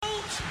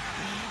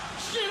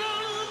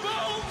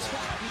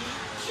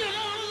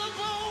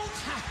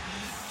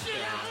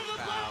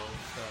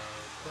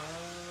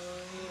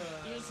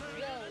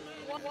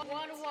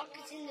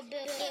Every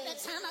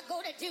time I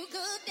go to do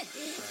good,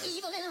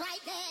 evil is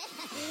right there.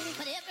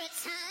 But every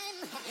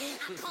time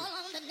I call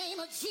on the name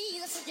of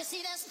Jesus, you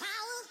see there's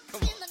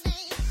power in the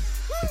name,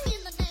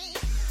 in the name,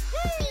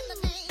 in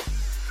the name,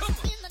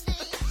 in the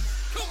name.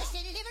 There's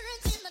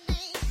deliverance in the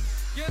name,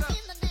 in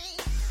the name,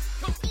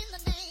 in the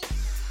name,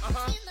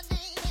 in the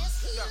name. There's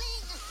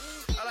healing.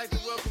 I'd like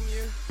to welcome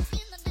you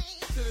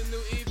to the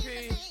new EP.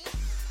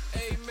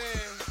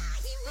 Amen.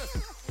 He will.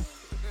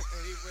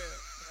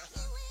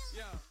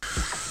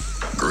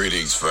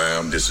 Greetings,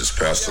 fam. This is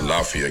Pastor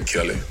Lafayette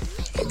Kelly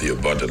of the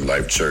Abundant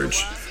Life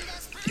Church.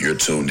 You're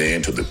tuned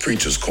in to the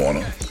Preacher's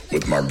Corner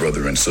with my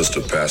brother and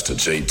sister, Pastor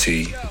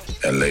JT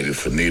and Lady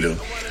Fanita.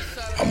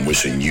 I'm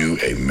wishing you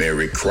a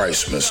Merry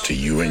Christmas to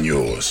you and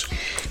yours.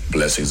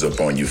 Blessings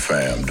upon you,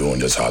 fam, during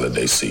this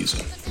holiday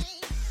season.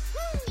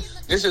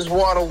 This is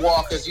Water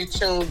Walkers. You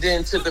tuned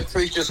in to the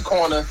Preacher's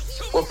Corner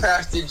with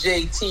Pastor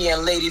JT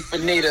and Lady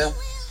Fanita.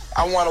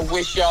 I want to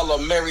wish y'all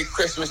a Merry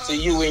Christmas to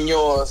you and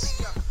yours.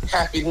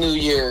 Happy New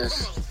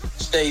Year's.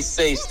 Stay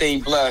safe, stay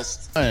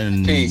blessed.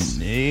 Peace.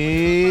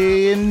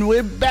 And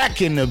we're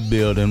back in the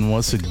building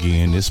once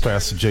again. It's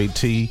Pastor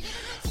JT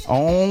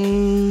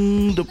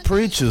on the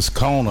Preacher's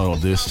Corner.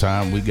 This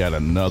time we got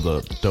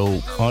another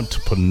dope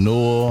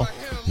entrepreneur.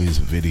 He's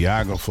a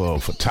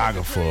videographer,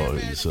 photographer.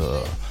 He's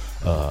a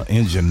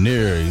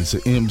engineer. He's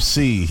an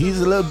MC. He's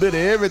a little bit of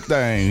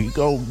everything. He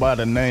goes by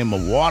the name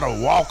of Water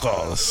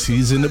Walkers.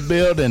 He's in the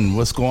building.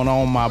 What's going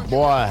on, my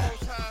boy?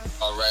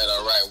 All right.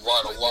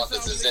 Water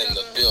Walkers is in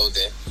the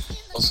building.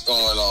 What's going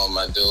on,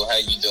 my dude? How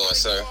you doing,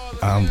 sir?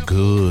 I'm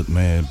good,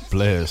 man.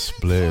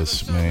 Blessed,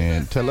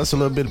 man. Tell us a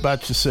little bit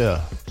about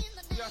yourself.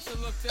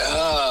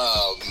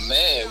 Oh,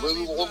 man.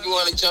 What we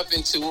want to jump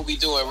into, what we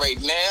doing right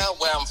now,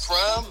 where I'm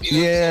from?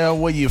 You know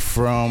where you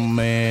from,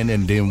 man,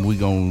 and then we're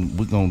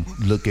gonna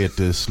look at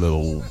this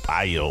little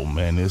bio,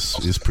 man.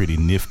 It's pretty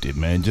nifty,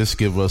 man. Just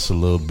give us a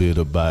little bit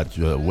about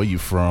where you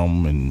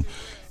from and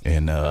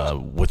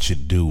what you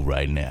do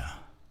right now.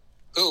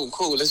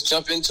 Cool. Let's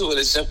jump into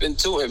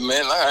it,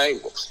 man. All right.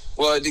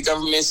 Well, the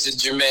government's is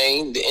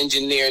Jermaine. The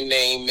engineer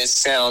name is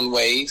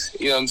Soundwave.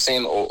 You know what I'm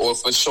saying? Or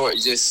for short,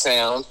 just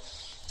Sound.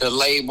 The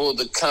label,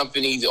 the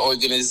company, the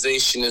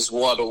organization is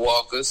Water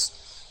Walkers.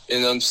 You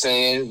know what I'm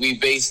saying? We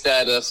based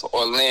out of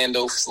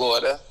Orlando,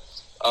 Florida.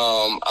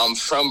 I'm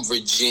from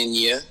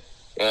Virginia.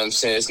 You know what I'm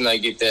saying? Let's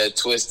not get that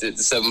twisted.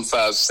 The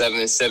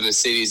 757, 7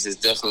 cities is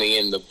definitely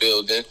in the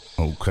building.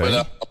 Okay.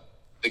 But,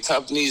 the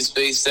company is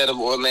based out of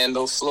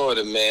Orlando,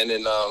 Florida, man,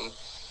 and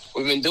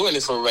we've been doing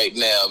it for right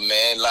now,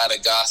 man. A lot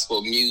of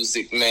gospel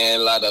music, man,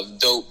 a lot of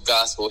dope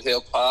gospel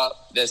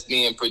hip-hop that's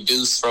being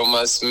produced from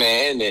us,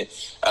 man, and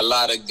a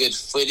lot of good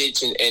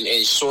footage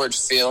and short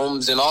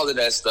films and all of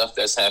that stuff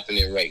that's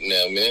happening right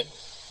now, man.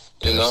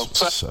 You know?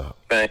 What's up?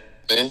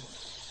 Man.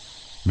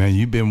 Man,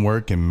 you've been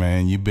working,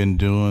 man. You've been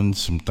doing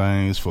some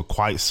things for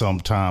quite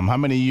some time. How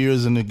many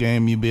years in the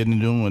game you been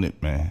doing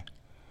it, man?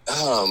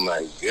 Oh,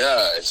 my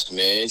gosh,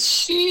 man.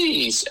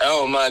 Sheesh. I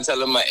don't mind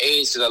telling my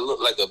age because I look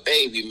like a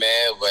baby,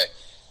 man. But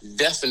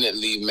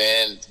definitely,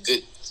 man,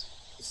 good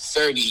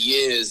 30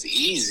 years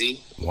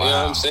easy. Wow. You know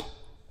what I'm saying?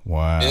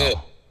 Wow. Yeah.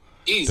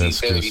 Easy. That's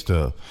 30. good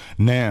stuff.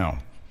 Now,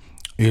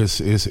 it's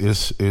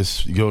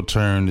your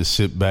turn to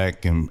sit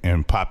back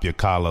and pop your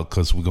collar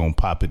because we're going to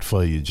pop it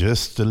for you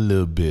just a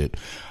little bit.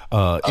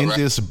 In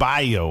this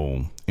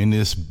bio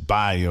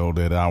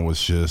that I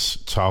was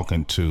just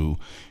talking to,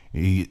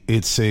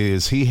 it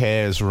says he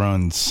has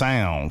run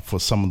sound for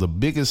some of the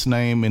biggest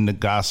name in the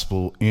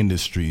gospel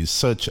industry,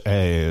 such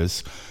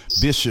as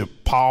Bishop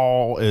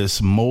Paul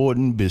S.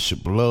 Morton, Bishop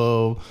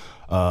Love,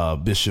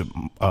 Bishop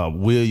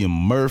William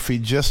Murphy,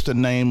 just to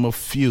name a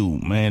few.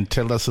 Man,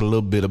 tell us a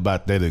little bit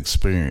about that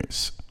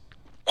experience.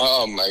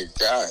 Oh my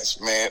gosh,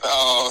 man!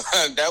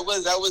 That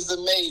was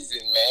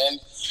amazing, man.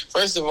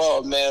 First of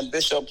all, man,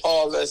 Bishop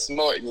Paul S.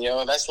 Morton,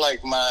 that's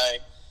like my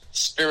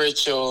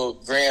spiritual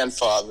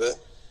grandfather.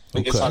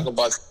 We can talk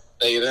about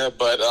that later,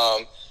 but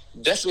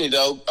definitely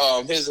though,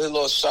 here's a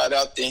little shout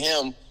out to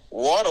him.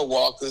 Water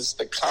Walkers,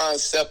 the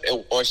concept,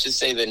 or I should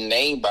say the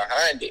name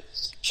behind it,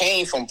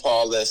 came from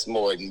Paul S.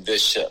 Morton,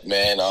 Bishop,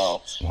 man.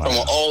 From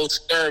an old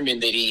sermon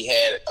that he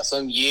had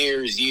some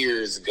years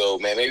ago,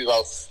 man, maybe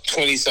about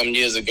 20-some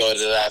years ago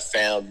that I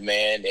found,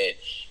 man, and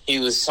he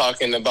was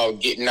talking about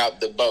getting out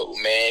the boat,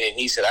 man, and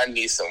he said, I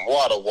need some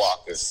water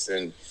walkers,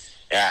 and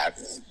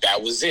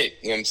that was it.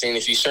 You know what I'm saying?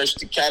 If you search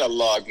the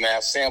catalog, man,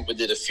 I've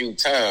sampled it a few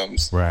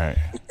times. Right.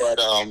 But,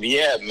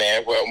 yeah,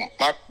 man, well,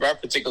 my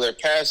particular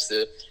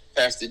pastor,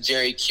 Pastor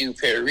Jerry Q.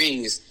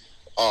 Perez,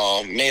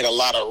 made a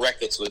lot of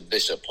records with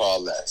Bishop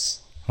Paul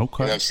S.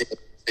 Okay. You know what I'm saying?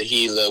 The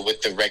healer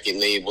with the record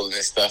label and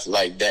stuff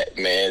like that,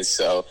 man.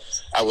 So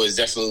I was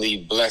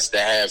definitely blessed to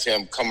have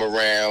him come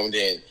around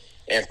and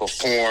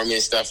perform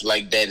and stuff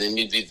like that, and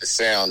me be the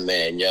sound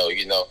man,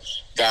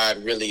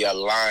 God really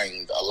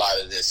aligned a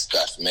lot of this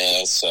stuff,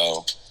 man.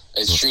 So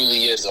it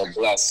truly is a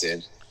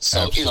blessing.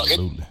 So,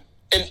 absolutely.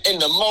 In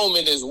the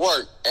moment is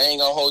work. I ain't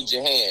gonna hold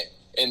your hand.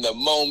 in the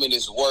moment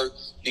is work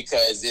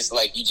because it's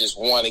like you just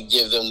want to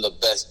give them the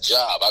best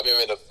job. I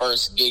remember the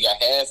first gig I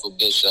had for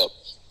Bishop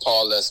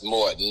Paul S.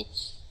 Morton.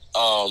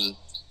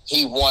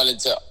 He wanted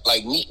to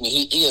like meet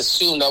me. He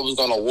assumed I was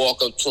gonna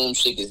walk up to him,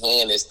 shake his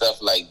hand and stuff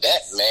like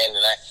that, man. And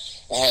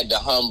I had to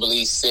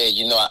humbly say,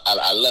 you know,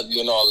 I love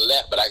you and all of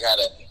that, but I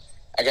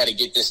gotta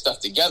get this stuff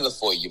together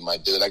for you, my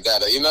dude. I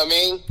gotta, you know what I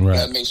mean? Right.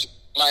 Gotta make sure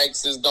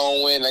mics is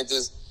going.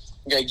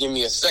 You gotta give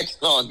me a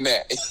second on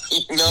that.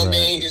 You know what I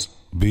mean?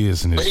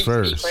 Business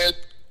first.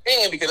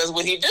 Because that's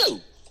what he do.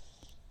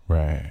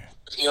 Right.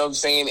 You know what I'm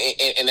saying?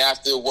 And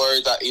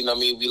afterwards, you know what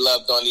I mean, we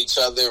loved on each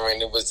other,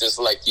 and it was just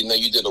like, you know,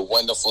 you did a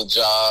wonderful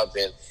job,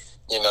 and,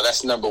 you know,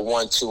 that's number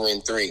 1, 2,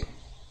 and 3. You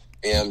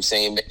know what I'm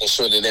saying? Making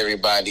sure that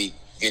everybody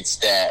gets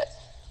that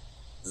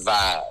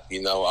vibe.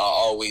 You know, I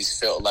always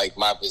felt like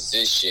my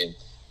position,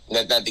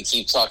 not to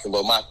keep talking,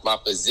 but my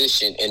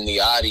position in the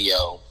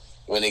audio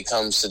when it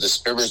comes to the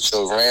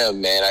spiritual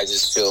realm, man, I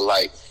just feel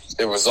like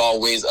there was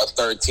always a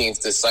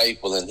 13th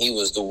disciple, and he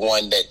was the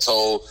one that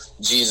told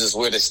Jesus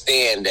where to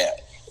stand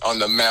at on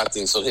the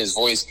mountain so his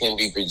voice can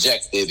be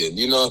projected, and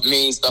you know what I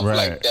mean? Stuff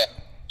like that.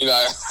 You know,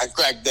 I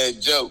cracked that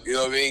joke, you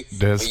know what I mean?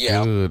 That's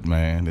good,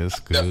 man. That's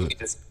good.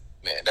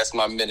 Man, that's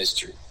my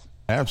ministry.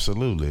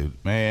 Absolutely,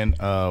 man.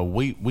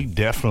 We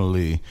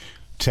definitely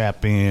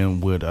tap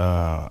in with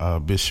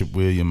Bishop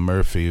William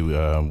Murphy.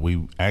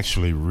 We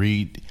actually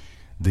read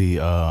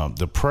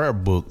the prayer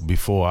book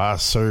before our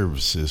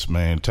services,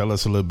 man. Tell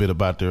us a little bit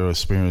about their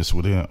experience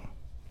with him.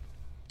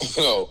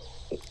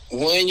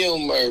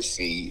 William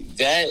Murphy,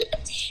 that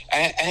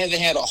I haven't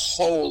had a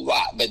whole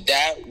lot, but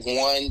that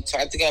one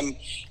time, I think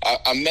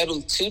I met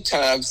him 2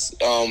 times.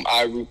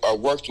 I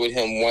worked with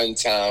him one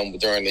time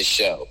during the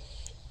show,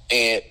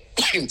 and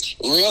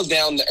real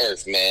down to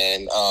earth,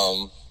 man.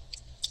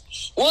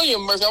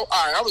 William Murphy. All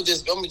right, I'm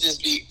gonna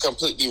just be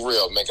completely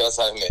real, man. Cause that's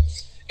how I met.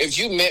 If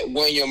you met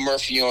William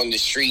Murphy on the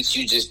streets,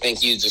 you just think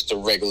he's just a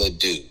regular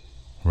dude,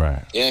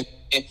 right? Yeah.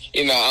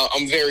 You know,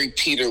 I'm very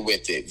Peter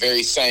with it,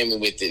 very Simon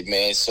with it,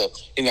 man. So,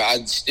 you know,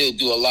 I still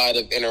do a lot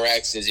of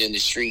interactions in the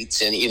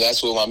streets, and, you know,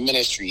 that's where my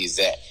ministry is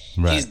at.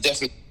 Right. He's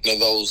definitely one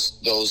of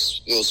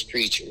those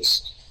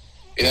preachers.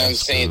 You know what I'm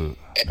saying?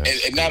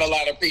 And not a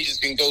lot of preachers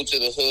can go to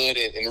the hood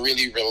and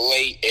really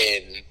relate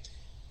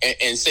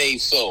and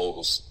save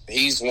souls.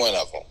 He's one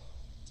of them.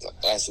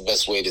 That's the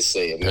best way to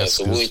say it, man. That's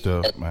so good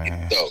stuff,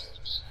 man.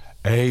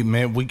 Hey,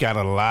 man, we got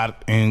a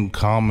lot in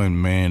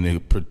common, man,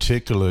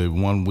 particularly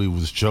one we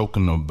was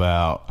joking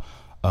about,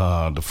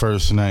 the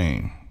first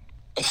name.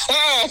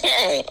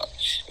 Let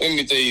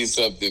me tell you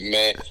something,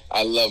 man.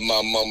 I love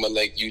my mama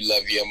like you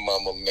love your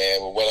mama, man.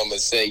 But what I'm going to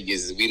say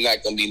is we're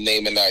not going to be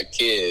naming our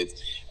kids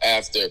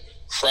after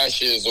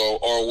crushes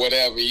or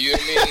whatever, you know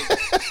what I mean?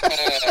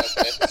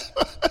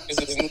 This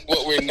is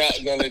what we're not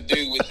going to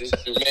do with this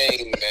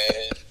Jermaine,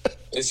 man.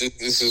 This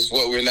is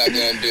what we're not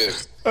going to do.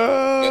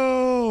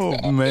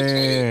 Oh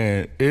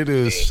man, it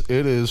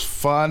is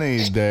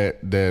funny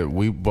that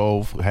we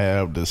both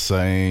have the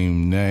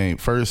same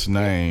first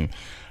name.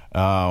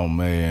 Oh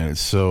man,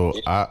 so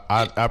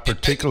I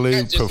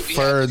particularly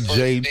prefer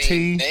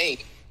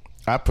JT.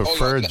 I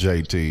prefer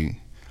JT,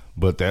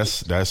 but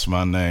that's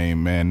my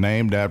name, man.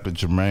 Named after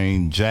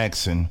Jermaine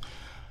Jackson.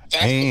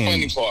 That's the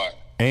funny part.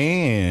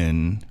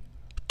 And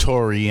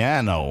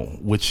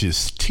Toriano, which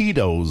is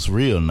Tito's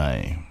real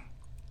name.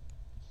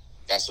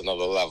 That's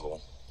another level.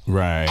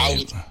 Right. I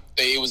would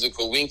say it was a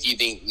coinky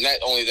thing. Not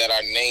only that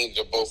our names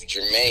are both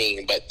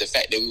Jermaine, but the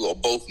fact that we were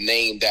both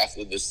named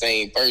after the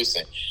same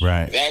person.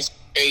 Right. That's the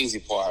crazy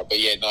part. But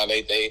yeah, no,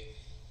 they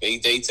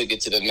took it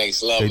to the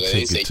next level.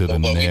 They took it to the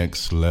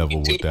next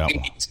level with that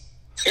one.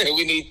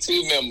 We need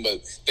 2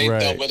 members. They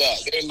doubled up.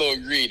 They're a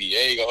little greedy. They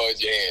ain't gonna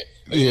hold your hand.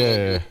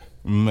 Yeah,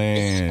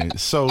 man.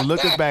 So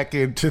looking back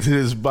into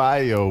this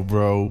bio,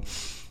 bro.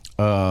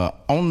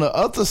 On the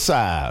other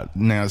side,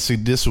 now see,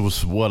 this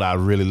was what I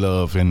really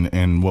love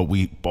and what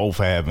we both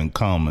have in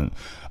common.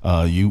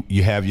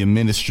 You have your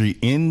ministry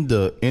in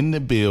the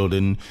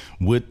building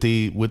with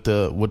the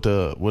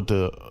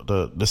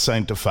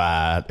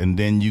sanctified, and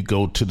then you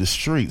go to the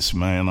streets,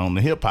 man, on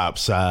the hip hop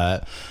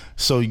side.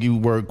 So you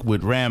work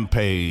with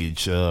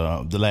Rampage,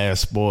 the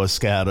last Boy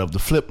Scout of the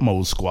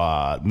Flipmo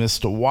Squad,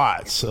 Mr.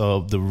 Watts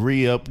of the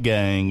Re-Up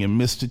Gang,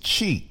 and Mr.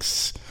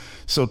 Cheeks.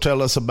 So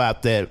tell us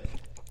about that.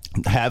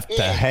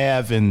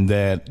 Having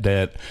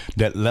that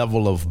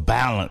level of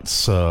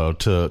balance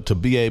to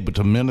be able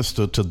to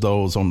minister to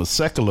those on the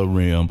secular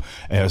realm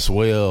as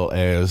well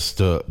as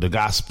the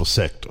gospel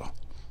sector.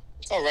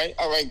 All right,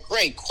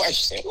 great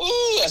question.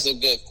 Ooh, that's a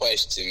good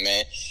question,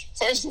 man.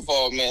 First of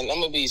all, man,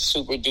 I'm gonna be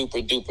super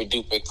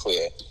duper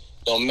clear.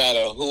 No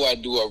matter who I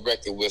do a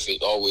record with,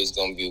 it's always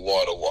gonna be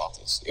Water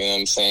Walkers. You know what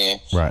I'm saying?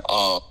 Right.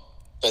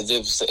 Because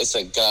it's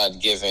a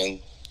God-given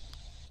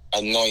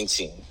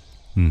anointing.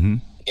 Mm-hmm.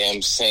 You know what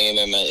I'm saying?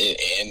 And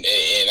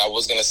I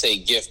was going to say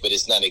gift, but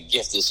it's not a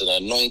gift. It's an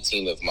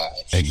anointing of mine.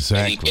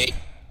 Exactly. You know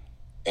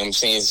what I'm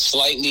saying?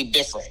 Slightly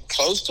different.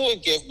 Close to a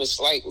gift, but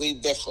slightly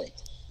different.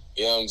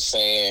 You know what I'm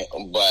saying?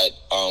 But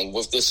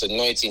with this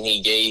anointing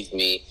he gave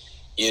me,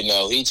 You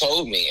know, he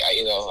told me,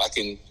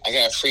 I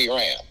got free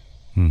ram.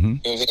 Mm-hmm.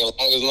 You know what I'm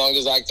saying? As long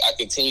as I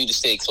continue to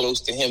stay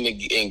close to him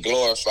and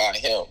glorify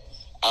him,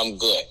 I'm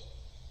good.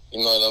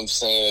 You know what I'm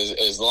saying?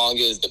 As long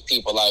as the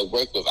people I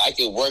work with, I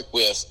can work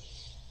with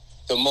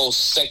the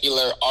most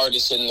secular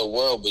artist in the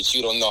world, but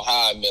you don't know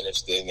how I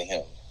ministered to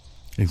him.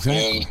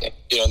 Exactly.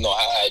 You don't know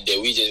how I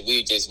did.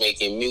 We just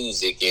making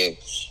music, and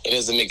it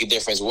doesn't make a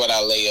difference what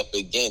I lay up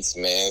against,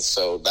 man.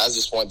 So I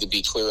just wanted to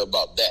be clear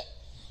about that.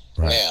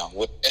 Right. Now,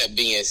 with that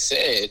being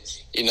said,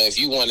 you know, if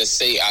you want to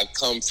say I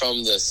come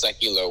from the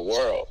secular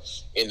world,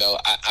 you know,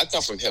 I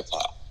come from hip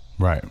hop.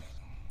 Right.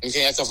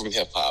 Okay, I come from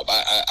hip hop.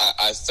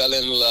 I fell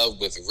in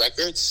love with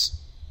records,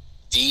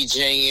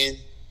 DJing,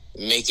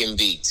 making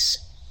beats.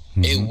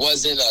 Mm-hmm. It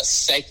wasn't a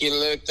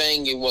secular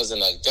thing. It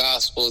wasn't a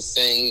gospel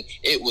thing.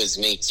 It was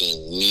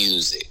making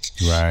music.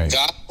 Right.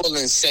 Gospel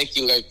and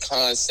secular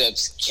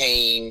concepts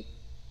came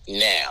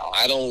now.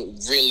 I don't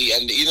really,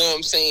 you know what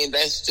I'm saying?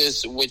 That's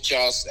just what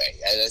y'all say.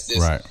 That's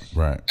just,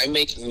 right. I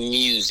make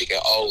music. I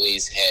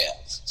always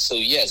have. So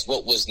yes,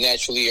 what was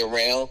naturally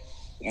around,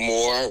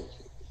 more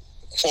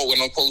quote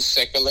unquote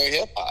secular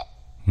hip hop.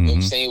 You know what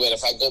I'm saying? But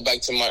if I go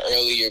back to my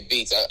earlier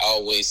beats, I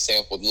always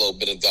sampled a little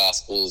bit of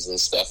gospels and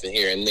stuff in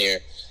here and there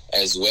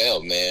as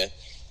well, man.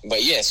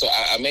 But yeah, so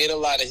I made a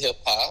lot of hip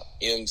hop,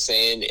 you know what I'm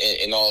saying,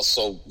 and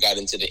also got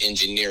into the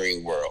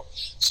engineering world.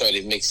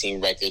 Started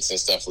mixing records and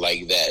stuff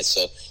like that.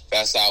 So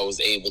that's how I was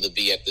able to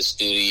be at the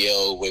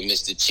studio when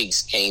Mr.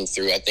 Cheeks came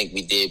through. I think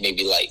we did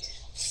maybe like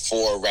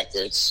 4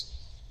 records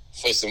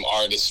for some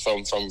artists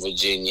from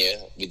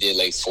Virginia. We did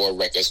like 4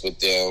 records with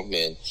them.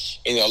 And,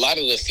 you know, a lot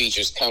of the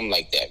features come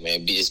like that,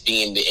 man. Just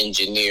being the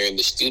engineer in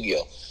the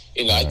studio.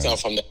 You know, I come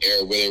from the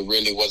era where there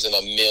really wasn't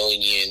a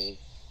million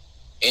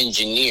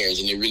engineers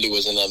and there really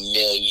wasn't a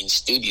million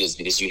studios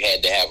because you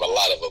had to have a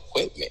lot of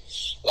equipment.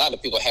 A lot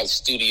of people have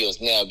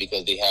studios now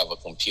because they have a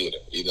computer.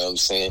 You know what I'm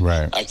saying?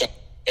 Right. I come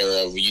from the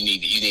era where you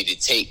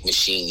needed tape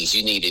machines,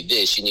 you needed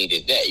this, you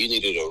needed that, you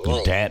needed a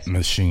room. DAT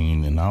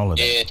machine and all of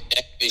that. And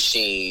DAT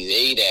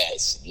machines,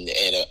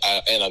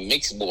 ADATs, and a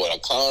mix board, a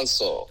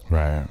console.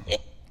 Right. You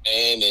know,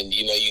 and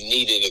you know, you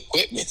needed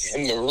equipment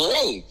in the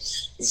room.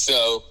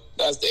 So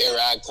that's the era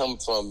I come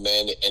from,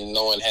 man, and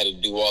knowing how to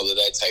do all of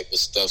that type of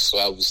stuff. So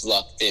I was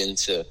locked in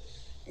to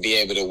be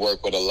able to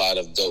work with a lot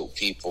of dope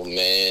people,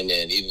 man,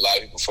 and even a lot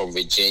of people from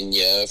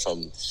Virginia,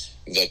 from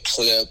the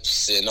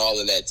Clips and all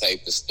of that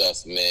type of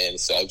stuff, man.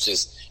 So I've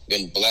just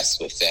been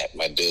blessed with that,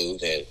 my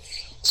dude. And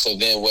so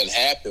then what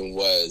happened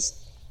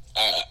was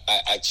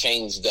I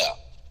changed up.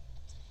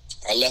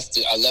 I left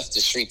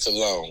the streets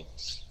alone.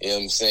 You know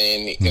what I'm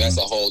saying? That's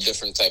a whole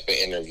different type of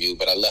interview.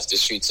 But I left the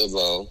streets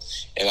alone,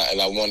 and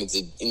I wanted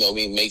to, you know,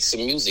 make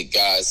some music.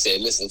 God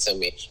said, listen to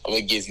me, I'm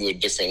going to give you a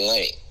different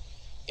lane.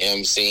 You know what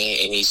I'm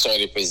saying? And he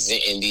started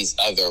presenting these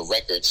other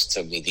records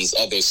to me, these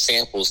other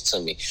samples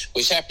to me,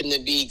 which happened to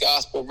be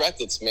gospel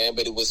records, man.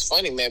 But it was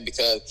funny, man,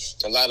 because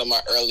a lot of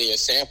my earlier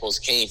samples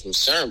came from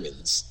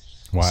sermons.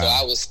 Wow. So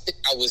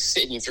I was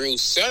sitting through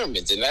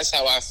sermons, and that's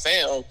how I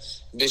found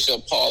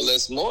Bishop Paul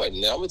S.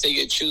 Morton. Now, I'm going to tell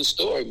you a true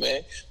story,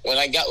 man. When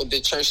I got with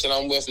the church that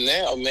I'm with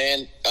now,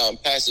 man,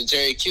 Pastor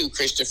Jerry Q,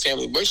 Christian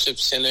Family Worship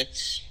Center,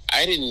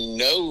 I didn't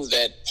know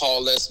that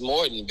Paul S.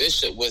 Morton,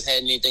 Bishop,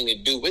 had anything to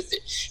do with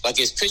it. Like,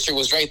 his picture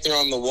was right there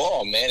on the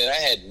wall, man, and I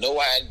had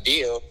no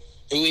idea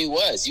who he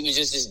was. He was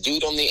just this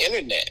dude on the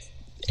internet.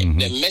 Mm-hmm.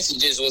 The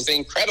messages was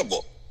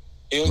incredible.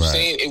 You know what I'm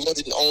saying? It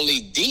wasn't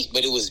only deep,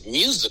 but it was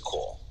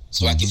musical.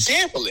 So I could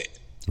sample it.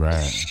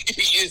 Right.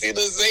 You see what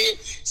I'm saying?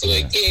 So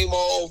it came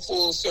all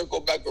full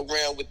circle back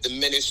around with the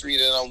ministry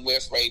that I'm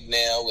with right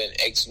now and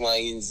X, Y,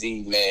 and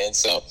Z, man.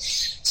 So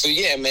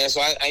yeah, man.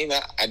 So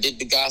I did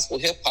the gospel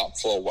hip hop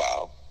for a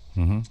while.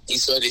 Mm-hmm. He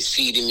started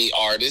feeding me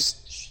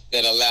artists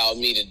that allowed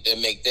me to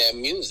make that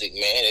music,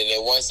 man. And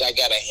then once I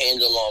got a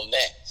handle on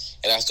that,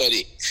 and I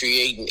started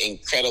creating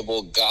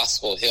incredible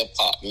gospel hip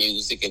hop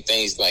music and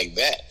things like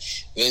that,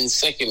 then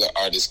secular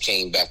artists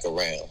came back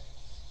around.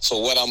 So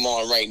what I'm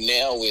on right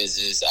now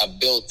is I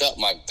built up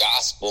my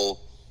gospel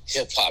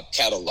hip hop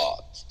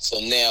catalog. So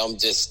now I'm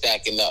just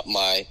stacking up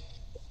my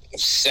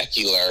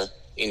secular,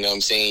 you know what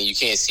I'm saying? You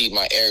can't see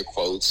my air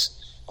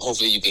quotes.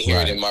 Hopefully you can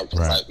hear it in my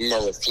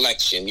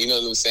reflection. You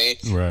know what I'm saying?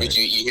 Right. But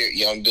you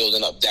hear, I'm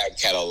building up that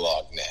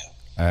catalog now.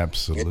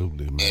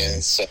 Absolutely, man.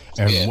 And, so,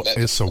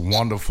 it's a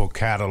wonderful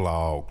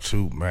catalog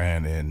too,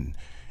 man. And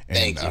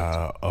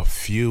a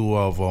few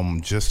of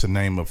them, just to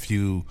name a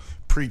few,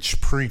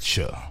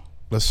 Preacher.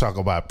 Let's talk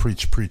about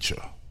Preacher.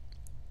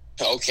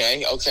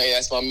 Okay.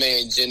 That's my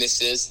man,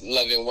 Genesis,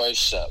 Love and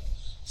Worship.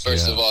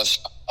 First of all,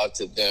 shout out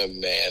to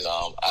them, man.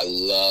 I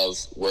love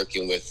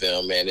working with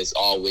them, man. It's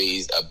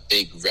always a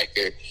big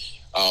record.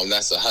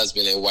 That's a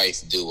husband and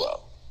wife duo.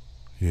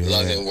 Yeah.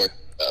 Love and Worship.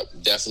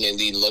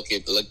 Definitely look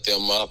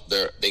them up.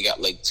 They got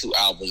like 2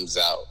 albums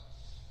out.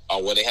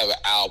 They have an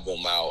album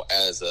out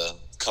as a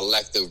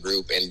collective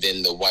group, and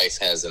then the wife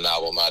has an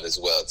album out as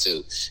well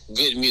too.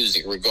 Good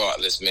music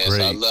regardless, man. Great,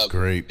 so I love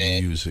great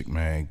music,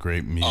 man.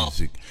 Great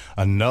music.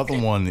 Another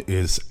one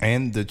is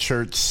And the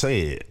Church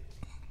Said.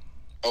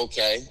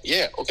 Okay.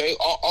 Yeah. Okay.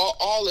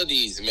 All of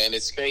these, man.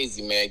 It's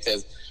crazy, man.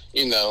 Because,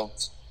 you know,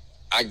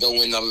 I go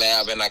in the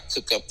lab and I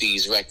cook up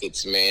these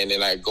records, man,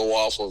 and I go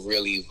off of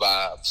really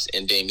vibes.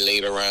 And then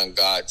later on,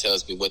 God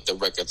tells me what the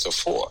records are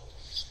for.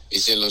 You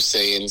see what I'm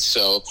saying?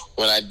 So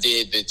when I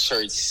did the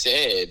Church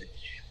Said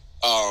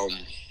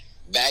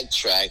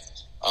backtrack,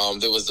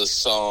 there was a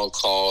song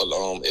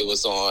called, it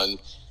was on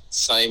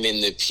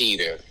Simon the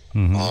Peter.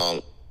 Mm-hmm.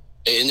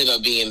 It ended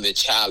up being the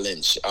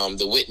challenge,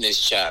 the Witness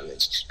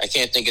Challenge. I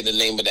can't think of the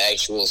name of the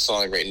actual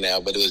song right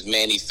now, but it was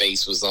Manny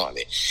Face was on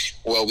it.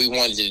 Well, we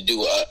wanted to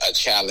do a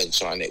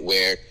challenge on it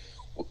where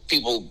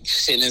people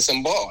send in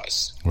some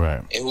bars. Right.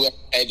 And whoever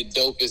had the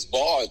dopest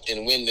bar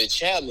and win the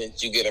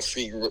challenge, you get a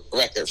free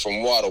record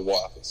from Water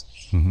Walkers.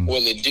 Mm-hmm.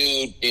 Well, the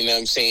dude, you know what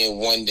I'm saying,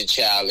 won the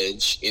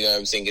challenge, you know what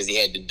I'm saying, because he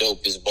had the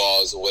dopest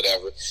bars or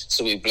whatever.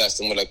 So we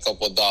blessed him with a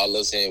couple of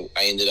dollars, and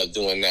I ended up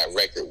doing that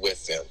record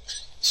with him.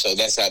 So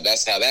that's how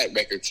that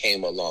record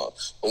came along.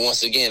 But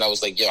once again, I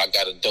was like, yo, I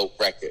got a dope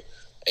record.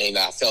 And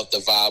I felt the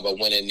vibe. I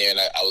went in there and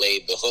I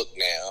laid the hook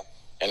down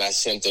and I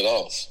sent it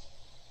off.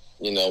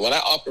 You know, when I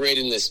operate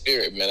in the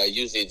spirit, man, I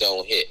usually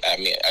don't hit. I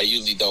mean, I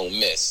usually don't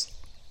miss.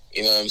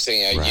 You know what I'm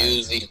saying? I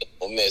usually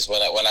don't miss.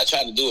 When I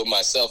try to do it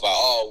myself, I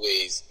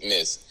always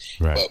miss.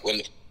 Right. But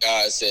when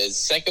God says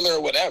secular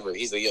or whatever,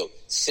 he's like, yo,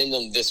 send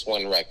them this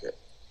one record.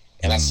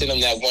 And I send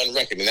them that one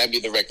record, and that'd be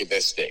the record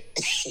that stick.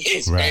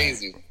 It's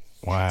crazy.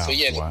 Wow. So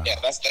yeah,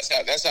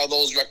 that's how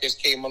those records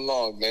came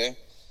along, man.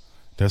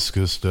 That's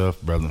good stuff,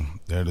 brother.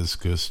 That is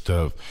good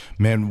stuff,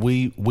 man.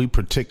 We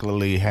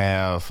particularly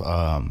have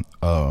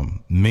a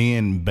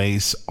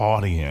men-based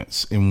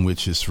audience, in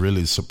which it's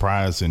really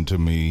surprising to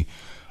me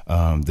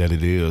that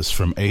it is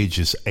from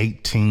ages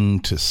 18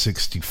 to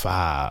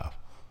 65.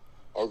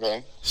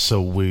 Okay. So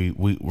we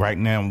right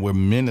now we're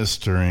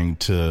ministering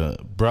to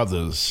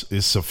brothers.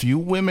 It's a few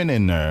women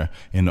in there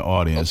in the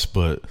audience,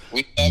 but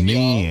we love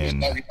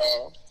men.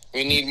 Y'all.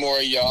 We need more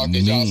of y'all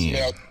because y'all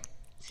smell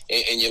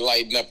and you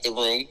lighten up the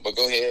room. But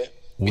go ahead.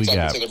 We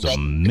got the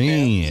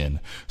men.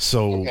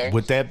 So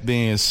with that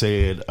being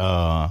said,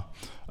 I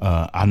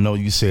know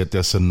you said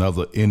that's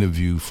another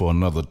interview for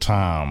another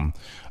time.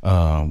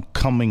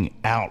 Coming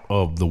out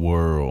of the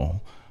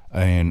world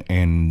and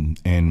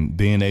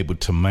being able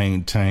to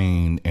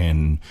maintain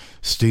and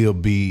still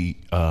be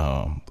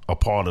a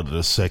part of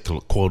the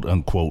secular, quote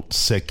unquote,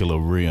 secular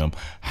realm.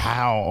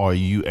 How are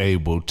you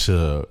able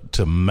to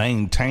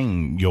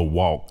maintain your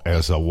walk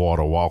as a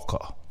water walker?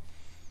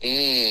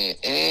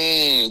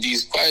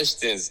 These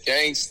questions,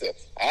 gangster.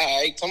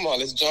 All right, come on,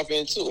 let's jump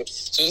into it.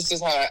 So this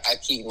is how I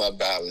keep my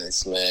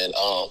balance, man.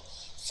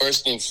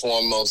 First and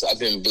foremost, I've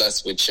been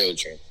blessed with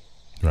children.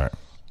 Right.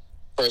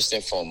 First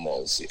and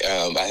foremost,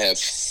 I have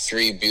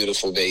 3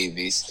 beautiful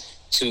babies,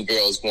 2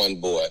 girls, 1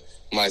 boy.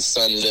 My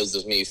son lives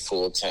with me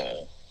full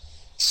time.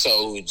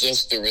 So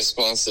just the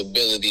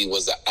responsibility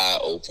was an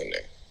eye-opener.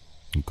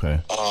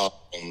 Okay.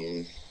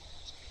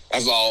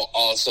 I've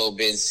also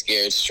been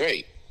scared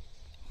straight.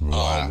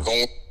 Wow.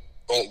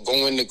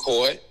 Going to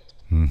court,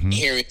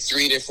 hearing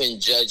 3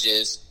 different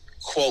judges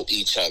quote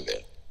each other.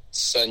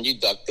 Son, you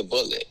ducked the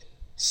bullet.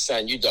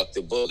 Son, you ducked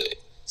the bullet.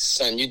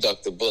 Son, you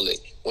ducked the bullet.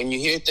 When you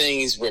hear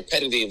things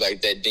repetitive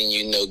like that, then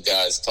you know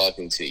God's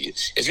talking to you.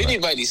 If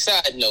anybody,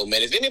 side note,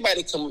 man, if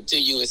anybody come up to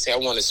you and say, I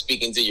want to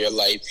speak into your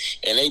life,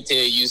 and they tell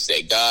you,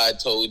 say, God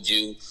told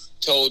them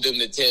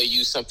to tell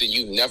you something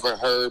you've never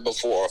heard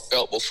before or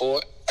felt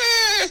before,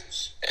 I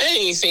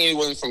ain't saying it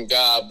wasn't from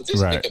God, but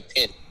just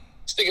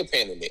stick a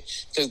pin in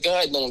it. Because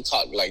God don't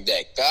talk like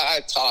that.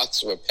 God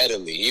talks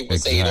repetitively. He will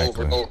say it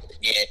over and over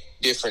again,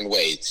 different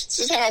ways. This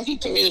is how he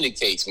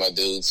communicates, my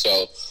dude.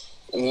 So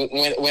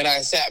when I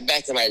sat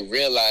back and I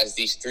realized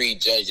these 3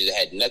 judges that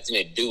had nothing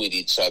to do with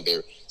each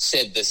other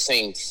said the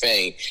same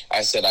thing,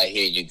 I said, I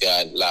hear you,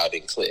 God, loud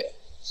and clear.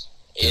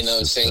 You know what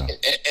I'm saying?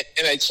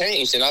 And I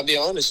changed, and I'll be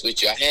honest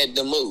with you, I had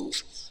to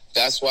move.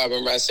 That's why,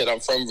 remember I said I'm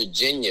from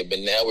Virginia, but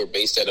now we're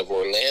based out of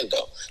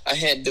Orlando. I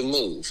had to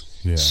move.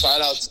 Yeah.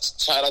 Shout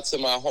out to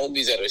my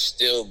homies that are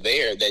still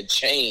there, that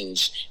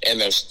changed, and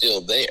they're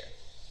still there.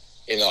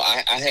 You know,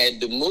 I had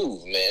to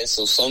move, man.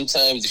 So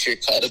sometimes if you're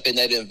caught up in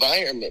that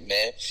environment,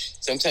 man,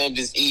 sometimes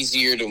it's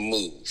easier to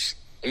move.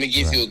 Let me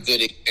give you a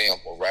good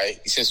example, right?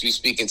 Since we're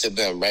speaking to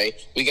them, right?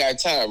 We got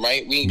time,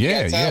 right?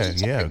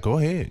 Yeah. Go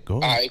ahead.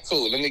 All right,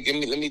 cool. Let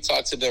me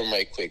talk to them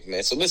right quick,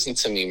 man. So listen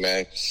to me,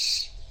 man.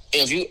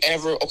 If you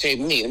ever, let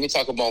me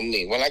talk about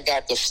me. When I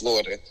got to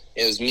Florida,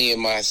 it was me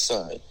and my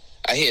son.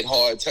 I hit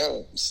hard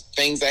times.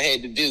 Things I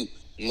had to do.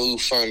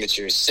 Move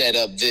furniture, set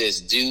up this,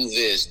 do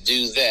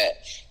that.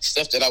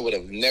 Stuff that I would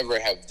have never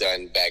have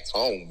done back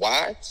home.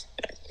 Why?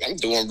 I'm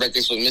doing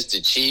records with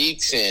Mr.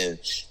 Cheeks and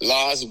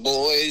Lost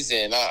Boys,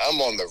 and I'm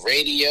on the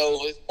radio.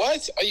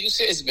 What? Are you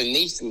serious? It's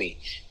beneath me.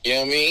 You know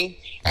what I mean?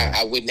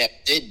 I wouldn't have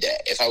did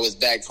that. If I was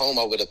back home,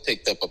 I would have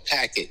picked up a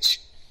package.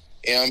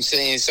 You know what I'm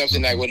saying?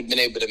 Something I would have been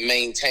able to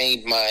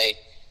maintain my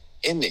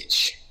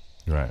image.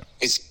 Right.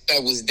 If I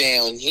was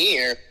down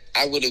here,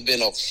 I would have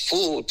been a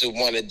fool to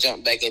want to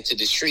jump back into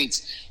the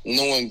streets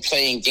knowing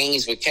playing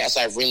games with cats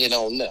I really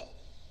don't know.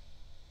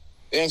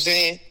 You know what I'm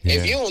saying? Yeah.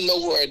 If you don't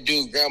know where a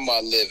dude grandma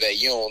live at,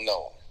 you don't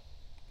know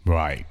him.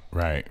 Right.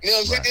 You know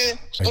what I'm saying?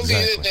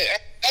 Exactly.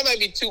 That might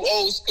be too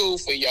old school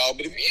for y'all,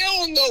 but if you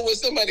don't know where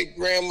somebody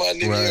grandma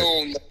live, you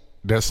don't know.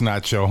 That's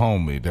not your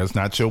homie. That's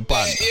not your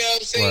partner. You know what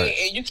I'm saying? Right.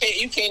 And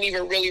you can't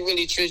even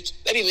really trust.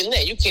 Not even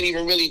that. You can't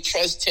even really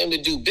trust him to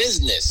do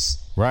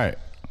business. Right.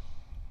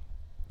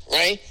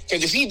 Right?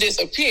 Because if he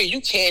disappears,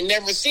 you can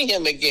never see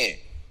him again.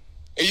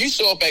 If you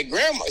show up at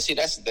grandma,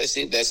 that's a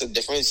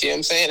different. See what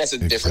I'm saying? That's a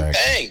different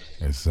thing.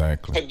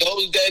 Exactly. For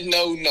those that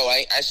know,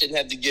 I shouldn't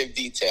have to give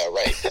detail,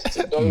 right?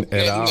 For those At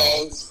that all.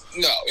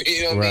 know,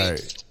 you know what I mean?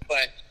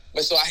 Right.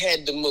 But so I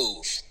had to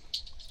move.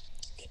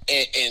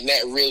 And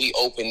that really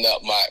opened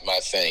up my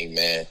thing,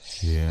 man.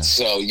 Yeah.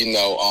 So,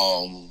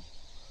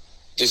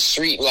 the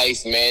street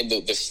life, man,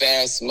 the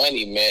fast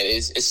money, man,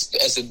 it's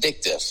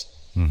addictive.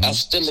 Mm-hmm. I'm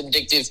still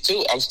addicted to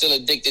it.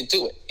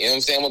 You know what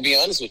I'm saying? I'm going to be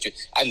honest with you.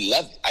 I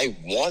love it. I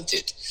want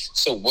it.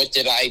 So what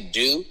did I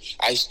do?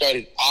 I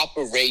started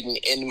operating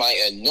in my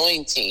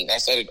anointing. I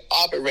started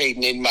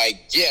operating in my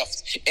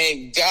gift.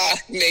 And God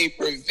made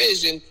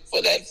provision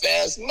for that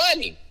fast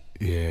money.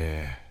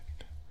 Yeah.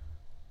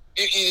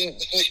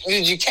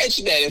 Did you catch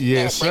that?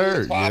 Yes,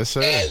 sir. Yes,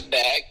 sir.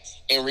 Back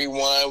and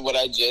rewind what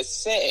I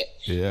just said.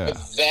 Yeah. But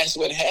that's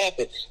what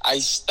happened. I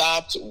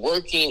stopped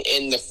working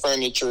in the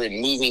furniture and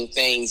moving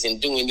things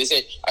and doing this.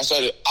 I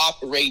started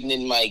operating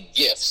in my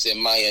gifts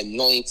and my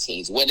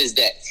anointings. What is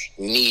that?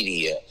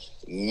 Media,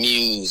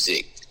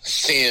 music,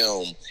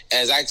 film.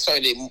 As I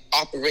started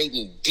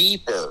operating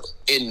deeper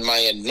in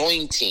my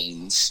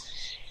anointings,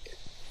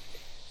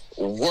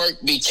 work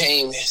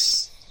became...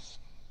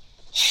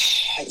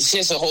 It's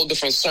just a whole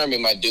different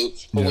sermon, my dude.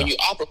 But when you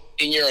operate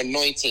in your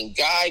anointing,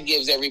 God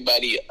gives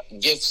everybody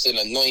gifts and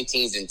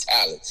anointings and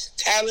talents.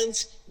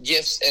 Talents,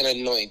 gifts, and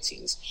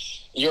anointings.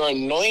 Your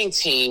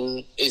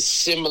anointing is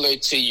similar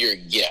to your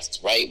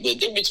gift, right? The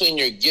difference between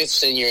your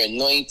gifts and your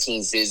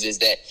anointings is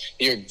that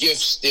your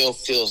gift still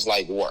feels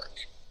like work.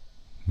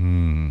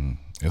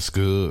 That's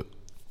good.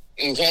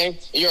 Okay?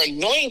 Your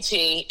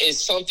anointing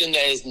is something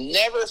that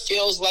never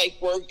feels like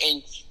work,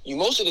 and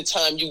most of the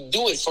time you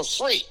do it for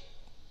free.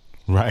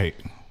 Right.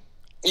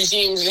 You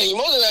see what I'm saying?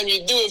 Most of the time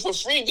you do it for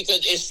free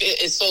because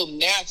it's so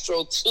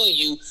natural to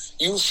you.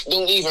 You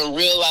don't even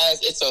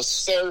realize it's a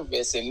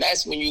service, and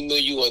that's when you know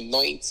you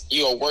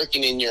are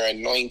working in your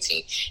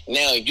anointing.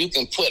 Now you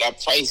can put a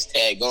price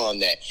tag on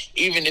that.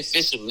 Even if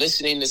it's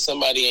listening to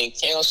somebody and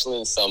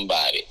counseling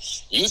somebody,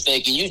 you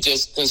thinking you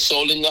just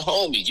consoling the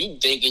homies. You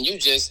thinking you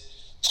just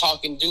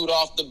talking dude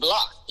off the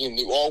block,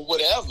 or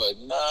whatever.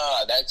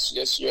 Nah, that's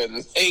just your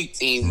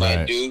anointing,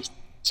 my dude.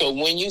 So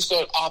when you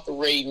start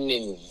operating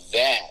in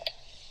that,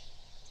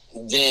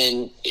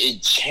 then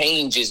it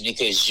changes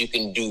because you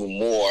can do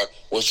more,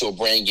 which will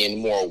bring in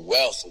more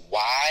wealth.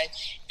 Why?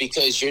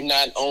 Because you're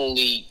not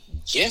only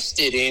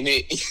gifted in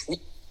it,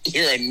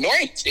 you're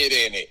anointed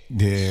in it.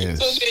 Yes.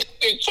 So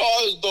they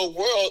charge the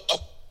world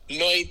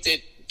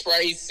anointed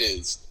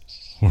prices.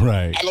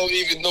 Right. I don't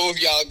even know if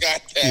y'all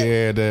got that.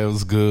 Yeah, that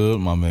was good,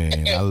 my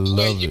man. I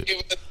love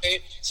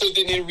it. So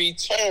then in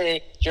return,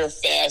 your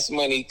fast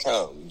money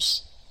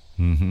comes.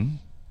 Mm-hmm.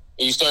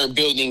 You start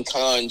building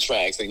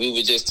contracts like we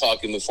were just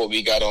talking before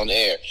we got on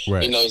air.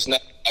 Right. It's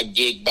not a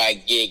gig by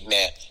gig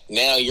now.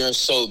 Now you're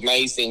so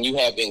nice and you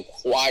have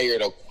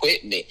acquired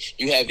equipment.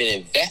 You have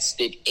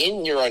invested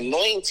in your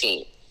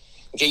anointing.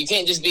 Okay, you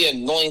can't just be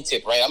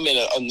anointed, right? I'm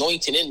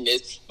anointed in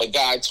this, but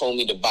God told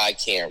me to buy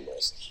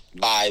cameras,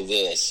 buy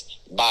this,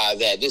 buy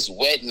that. This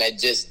wedding I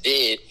just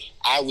did,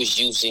 I was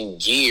using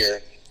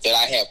gear that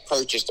I have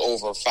purchased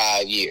over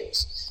 5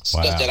 years.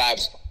 Wow. Stuff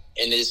that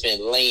and it's been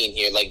laying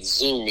here like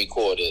Zoom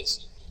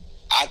recorders.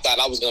 I thought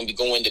I was going to be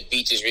going to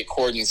beaches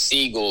recording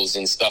seagulls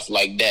and stuff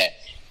like that.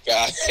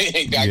 God,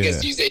 I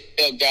guess you say,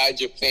 tell God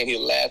your plan,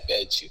 he'll laugh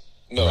at you.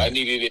 No, right. I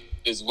needed it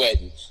for this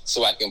wedding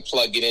so I can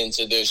plug it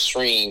into their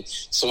stream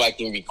so I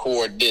can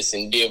record this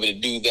and be able to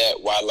do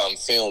that while I'm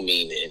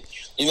filming. And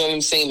you know what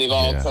I'm saying? It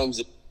all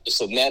comes.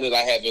 So now that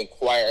I have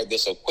acquired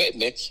this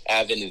equipment,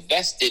 I've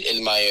invested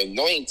in my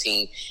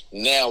anointing,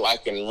 now I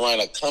can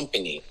run a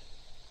company.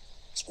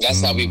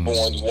 That's how we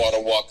born Water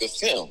Walker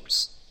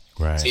Films.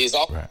 Right. See, it's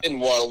all been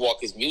Water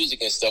Walker's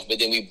music and stuff, but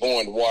then we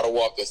born Water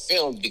Walker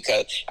Films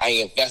because I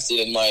invested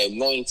in my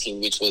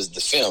anointing, which was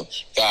the film.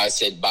 God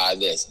said, buy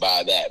this,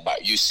 buy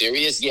that. You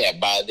serious? Yeah,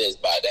 buy this,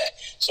 buy that.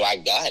 So I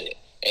got it.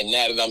 And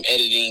now that I'm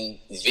editing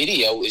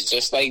video, it's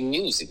just like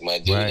music, my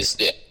dude.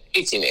 Right.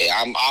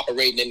 I'm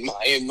operating in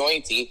my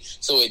anointing,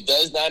 so it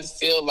does not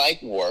feel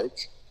like work,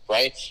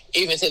 right?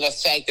 Even to the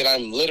fact that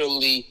I'm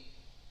literally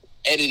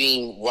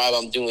editing while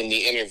I'm doing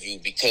the interview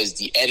because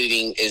the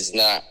editing is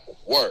not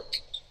work.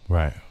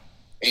 Right.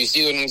 You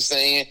see what I'm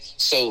saying?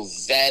 So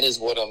that is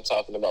what I'm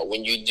talking about.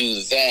 When you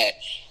do that,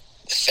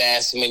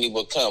 fast money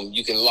will come.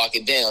 You can lock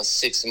it down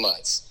 6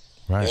 months.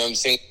 Right. You know what I'm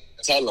saying?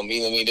 Tell them,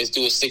 let's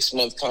do a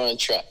 6-month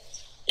contract.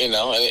 And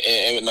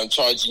I'm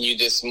charging you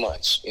this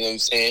much. You know what I'm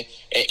saying?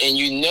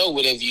 And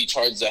whatever you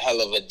charge is a hell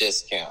of a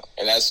discount.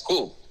 And that's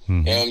cool.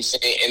 You know what I'm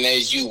saying? And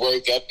as you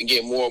work up and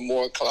get more and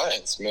more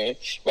clients, man,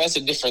 that's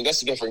a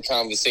different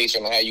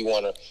conversation on how you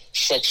want to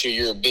structure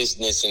your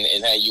business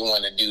and how you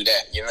want to do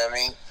that. You know what I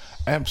mean?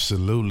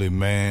 Absolutely,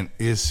 man.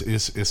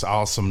 It's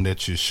awesome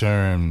that you're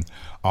sharing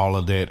all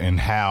of that and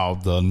how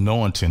the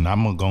anointing,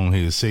 I'm going to go ahead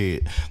and say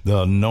it,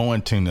 the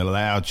anointing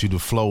allowed you to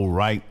flow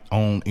right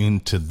on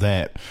into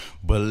that.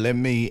 But let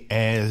me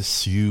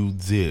ask you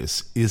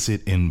this. Is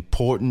it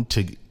important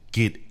to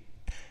get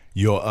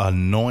your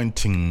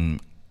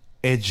anointing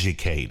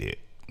educated?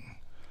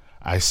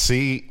 I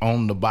see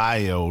on the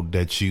bio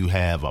that you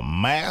have a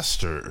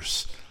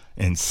master's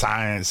in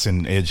science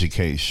and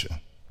education.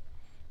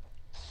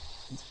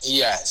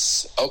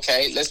 Yes.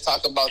 Okay, let's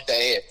talk about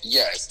that.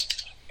 Yes.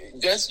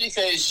 Just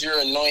because you're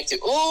anointed.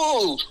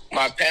 Ooh,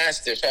 my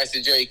pastor, Pastor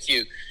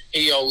JQ,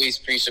 he always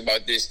preached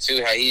about this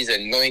too, how he's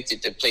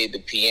anointed to play the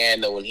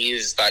piano, and he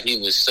just thought he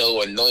was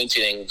so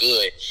anointed and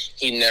good,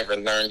 he never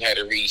learned how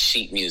to read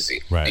sheet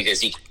music. Right.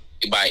 Because he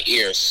by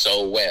ear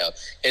so well.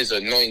 His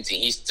anointing,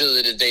 he still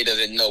to this day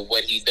doesn't know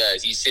what he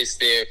does. He sits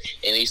there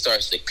and he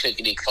starts to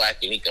clickety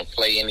clack and he can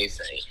play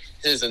anything.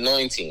 His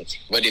anointing.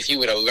 But if he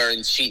would have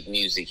learned sheet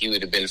music, he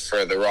would have been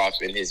further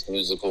off in his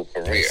musical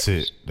career.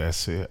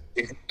 That's it.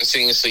 I'm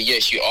saying, so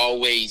yes, you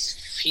always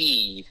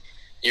feed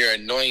your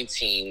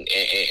anointing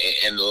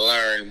and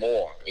learn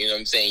more. You know what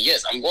I'm saying?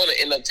 Yes, I'm going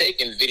to end up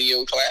taking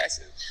video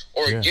classes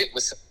or get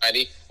with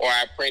somebody, or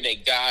I pray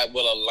that God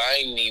will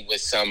align me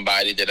with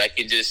somebody that I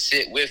can just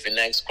sit with and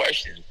ask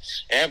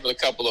questions. I have a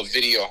couple of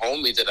video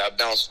homies that I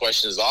bounce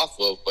questions off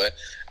of, but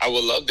I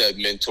would love that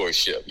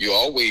mentorship. You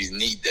always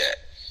need that.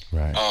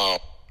 Right.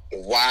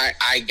 Why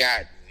I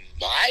got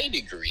my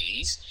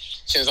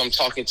degrees, since I'm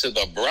talking to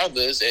the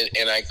brothers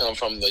and I come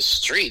from the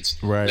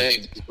streets. Right. Let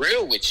me be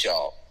real with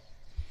y'all.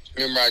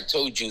 Remember I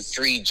told you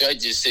 3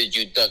 judges said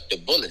you ducked the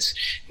bullets.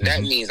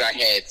 That means I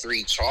had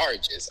 3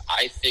 charges.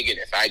 I figured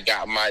if I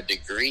got my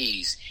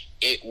degrees,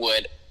 it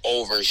would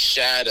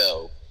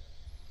overshadow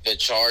the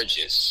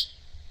charges.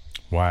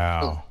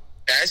 Wow.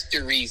 That's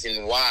the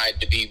reason why,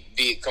 to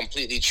be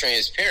completely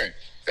transparent.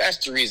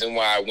 That's the reason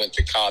why I went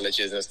to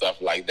colleges and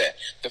stuff like that.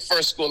 The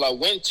first school I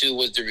went to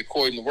was the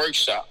recording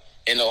workshop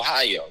in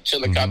Ohio,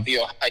 Chillicothe,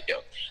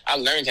 Ohio. I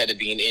learned how to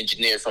be an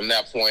engineer from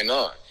that point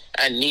on.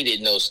 I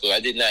needed no school.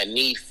 I did not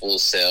need Full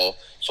Sail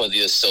for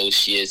the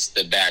associates,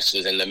 the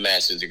bachelor's, and the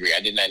master's degree.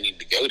 I did not need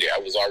to go there. I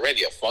was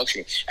already a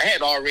functioning. I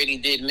had already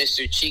did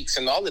Mr. Cheeks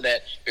and all of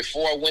that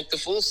before I went to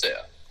Full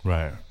Sail.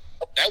 Right.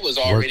 That was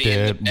already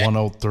worked at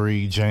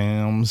 103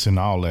 Jams and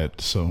all that.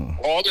 So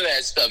all of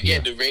that stuff. Yeah,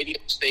 the radio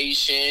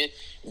station,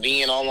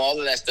 being on all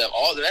of that stuff.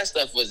 All of that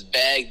stuff was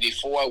bagged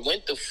before I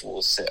went to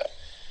Full Sail.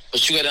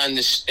 But you got to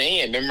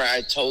understand. Remember,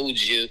 I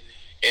told you,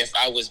 if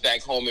I was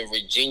back home in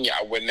Virginia,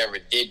 I would never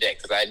did that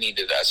because I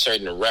needed a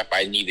certain rep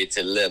I needed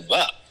to live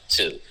up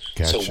to.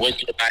 Gotcha. So what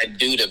did I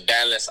do to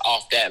balance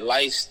off that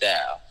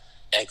lifestyle?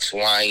 X,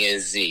 Y,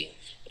 and Z.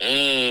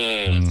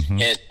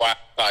 Hence why I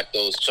got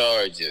those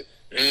charges.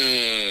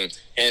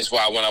 Hence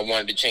why when I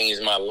wanted to change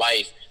my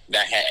life,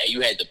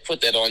 you had to put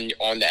that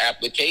on the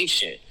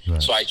application.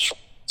 Right. So I tried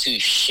to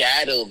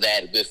shadow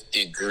that with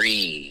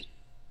degree.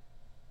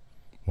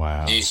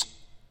 Wow.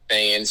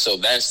 And so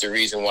that's the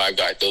reason why I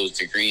got those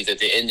degrees. At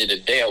the end of the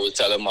day, I was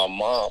telling my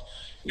mom,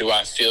 do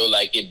I feel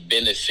like it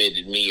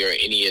benefited me or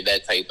any of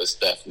that type of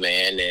stuff,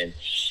 man? And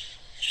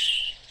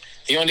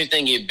the only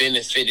thing it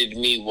benefited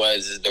me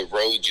was the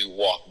road you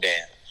walk down.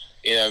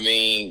 You know what I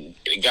mean?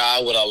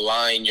 God would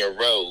align your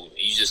road.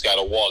 You just got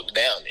to walk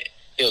down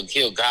it.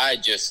 He'll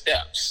guide your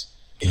steps.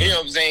 You know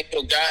what I'm saying?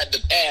 He'll guide the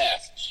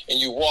path, and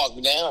you walk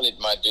down it,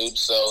 my dude.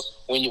 So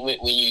when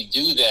you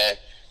do that,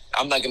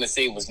 I'm not going to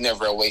say it was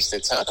never a waste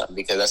of time,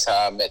 because that's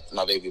how I met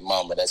my baby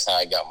mama. That's how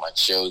I got my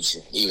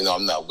children, even though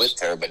I'm not with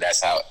her, but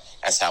that's how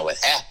it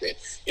happened.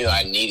 You know,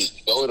 I needed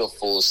to go to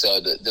Full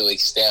Sail to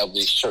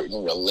establish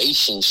certain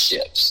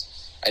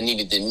relationships. I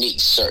needed to meet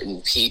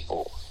certain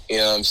people. You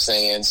know what I'm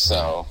saying?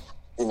 So,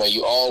 you know,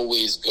 you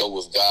always go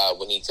with God.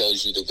 When he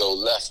tells you to go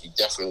left, you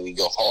definitely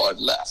go hard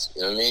left.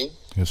 You know what I mean?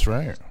 That's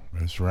right.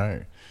 That's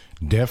right.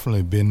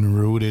 Definitely been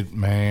rooted,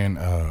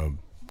 man.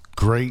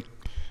 Great.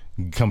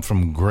 Come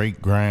from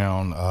great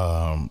ground,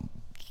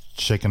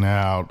 checking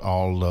out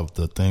all of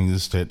the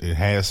things that it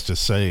has to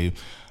say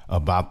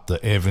about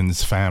the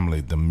Evans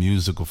family, the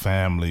musical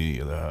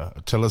family.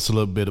 Tell us a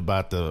little bit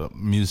about the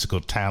musical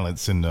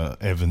talents in the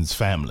Evans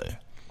family.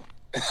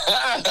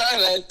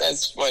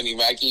 That's funny,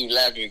 man. I keep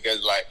laughing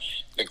because, like,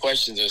 the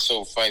questions are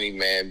so funny,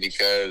 man,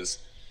 because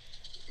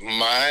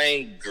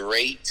my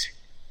great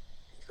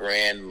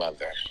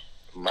grandmother,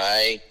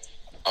 my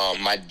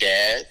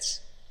dad's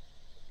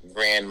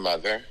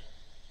grandmother,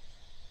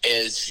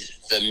 is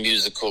the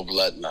musical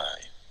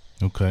bloodline.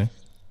 Okay.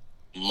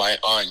 My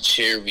Aunt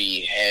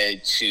Cherry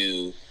had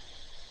to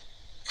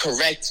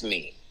correct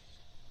me,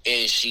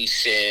 and she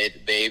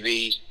said,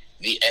 baby,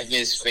 the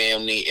Evans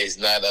family is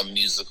not a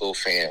musical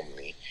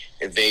family.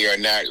 They are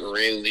not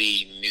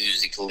really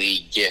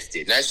musically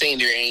gifted. Not saying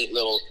there ain't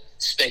little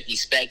specky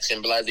specks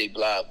and blah, blah,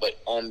 blah, but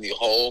on the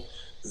whole,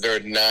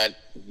 they're not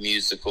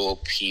musical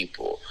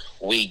people.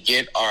 We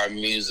get our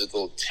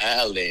musical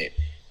talent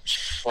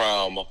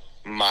from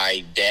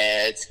my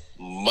dad's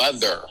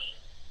mother.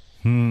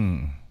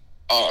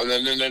 Oh, no.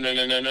 Let me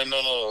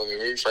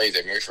rephrase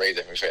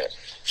it.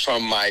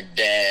 From my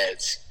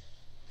dad's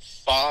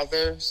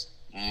father's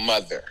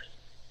mother.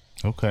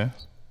 Okay.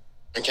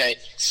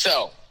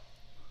 So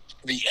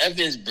the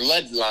Evans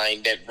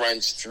bloodline that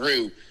runs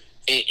through,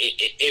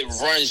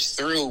 it runs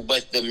through,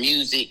 but the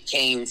music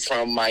came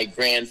from my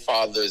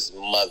grandfather's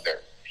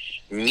mother,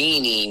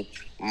 meaning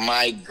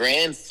my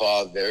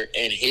grandfather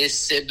and his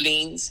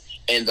siblings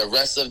and the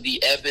rest of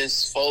the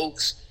Evans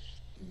folks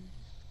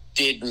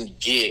didn't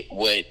get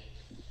what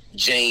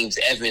James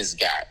Evans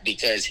got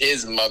because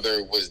his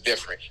mother was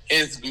different.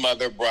 His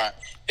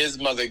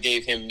mother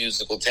gave him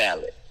musical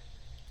talent.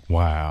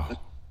 Wow.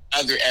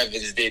 Other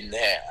Evans didn't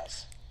have.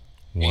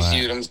 Wow. You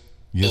see what I'm saying?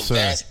 Yes, so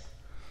sir.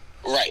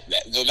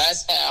 So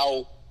that's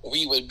how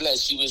we were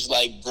blessed. She was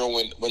like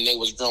when they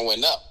was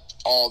growing up,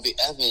 all the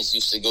Evans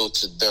used to go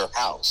to their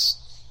house.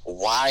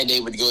 Why they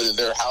would go to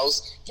their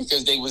house?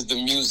 Because they was the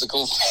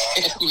musical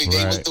family. Right.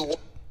 They was the one.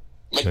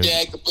 My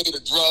dad could play the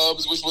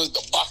drums, which was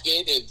the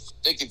bucket, and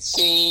they could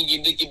sing,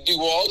 and they could do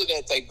all of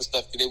that type of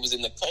stuff because it was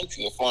in the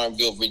country in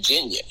Farmville,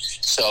 Virginia.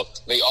 So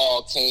they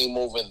all came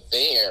over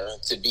there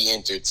to be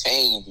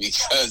entertained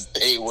because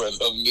they were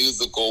the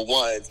musical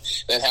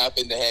ones that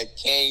happened to have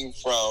came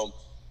from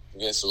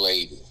this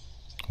lady.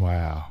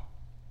 Wow.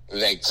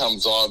 That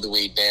comes all the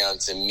way down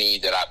to me,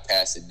 that I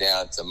pass it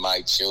down to my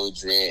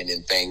children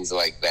and things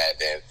like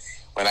that. And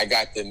when I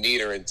got to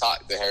meet her and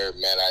talk to her,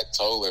 man, I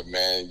told her,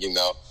 man,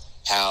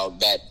 how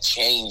that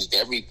changed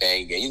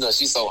everything. And,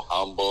 she's so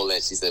humble,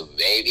 and she said,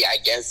 baby, I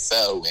guess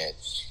so. And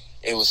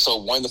it was so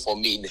wonderful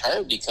meeting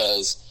her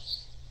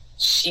because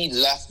she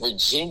left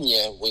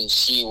Virginia when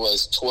she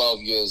was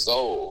 12 years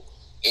old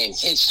and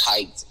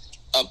hitchhiked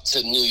up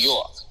to New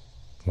York.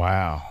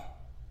 Wow.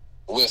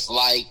 With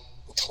like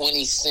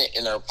 20 cents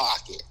in her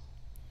pocket.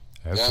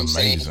 That's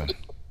amazing.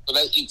 So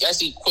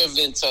that's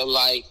equivalent to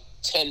like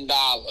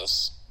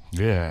 $10.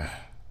 Yeah.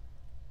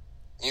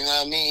 You know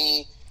what I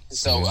mean?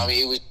 So,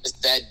 it was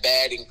just that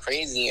bad and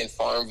crazy in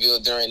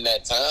Farmville during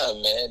that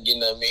time, man. You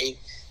know what I mean?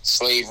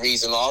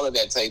 Slaveries and all of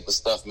that type of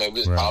stuff, man. We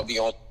was probably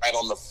right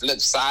on the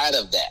flip side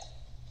of that.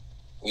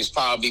 It was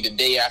probably the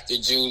day after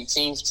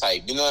Juneteenth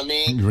type. You know what I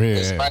mean?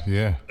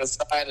 Yeah. The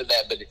side of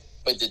that,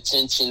 but the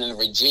tension in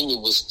Virginia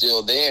was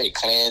still there.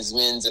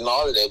 Klansmen and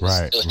all of that was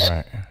still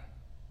happening.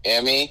 You know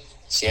what I mean?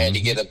 She had to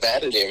get up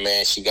out of there,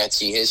 man. She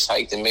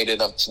hitchhiked and made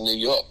it up to New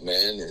York,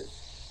 man,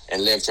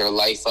 and lived her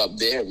life up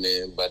there,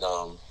 man. But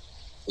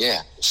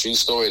yeah, true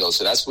story though.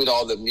 So that's where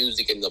all the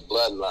music and the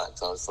bloodline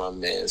comes from,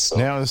 man. So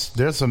now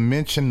there's a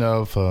mention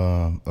of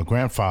a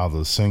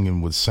grandfather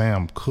singing with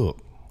Sam Cooke.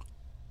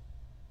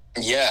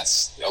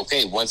 Yes.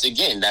 Okay. Once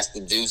again, that's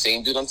the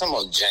same dude I'm talking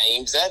about,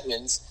 James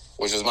Evans,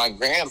 which was my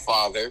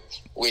grandfather,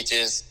 which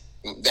is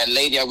that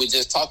lady I was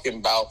just talking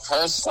about,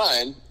 her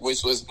son,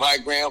 which was my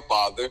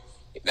grandfather.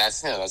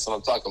 That's him. That's what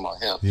I'm talking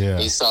about. Him. Yeah.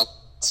 He sung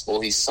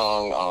gospel. He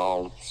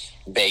sung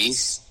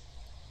bass.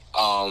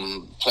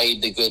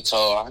 Played the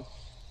guitar.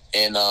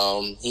 And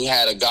he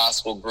had a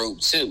gospel group,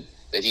 too,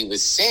 that he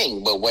would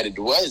sing. But what it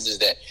was is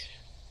that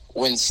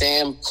when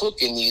Sam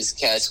Cooke and these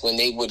cats, when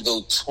they would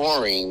go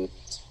touring,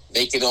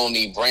 they would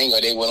only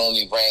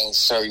bring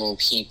certain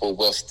people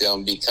with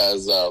them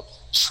because of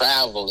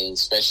traveling,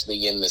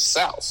 especially in the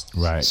South.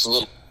 Right. It's a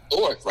little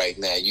dark right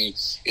now. You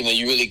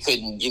really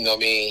couldn't,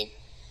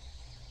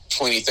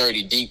 20,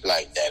 30 deep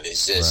like that.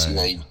 It's just,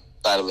 a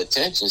lot of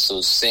attention.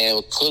 So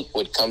Sam Cooke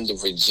would come to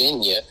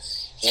Virginia,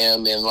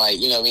 him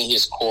and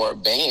his core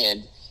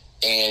band,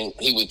 and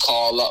he would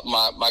call up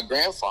my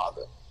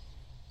grandfather.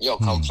 Yo,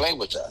 come play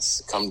with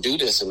us. Come do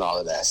this and all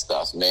of that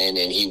stuff, man.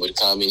 And he would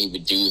come and he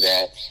would do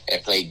that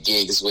and play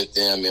gigs with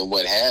them and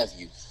what have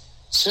you.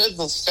 To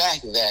the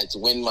fact that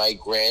when my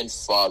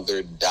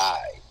grandfather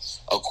died,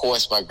 of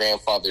course my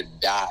grandfather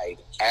died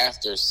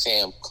after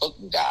Sam Cooke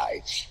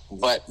died,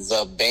 but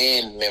the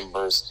band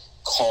members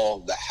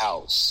called the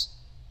house,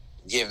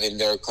 giving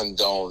their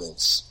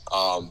condolence.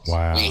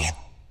 Wow.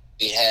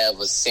 We have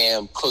a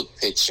Sam Cooke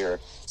picture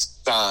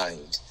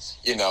signed,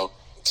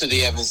 to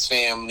the Evans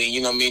family,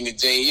 to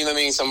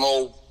Jay, some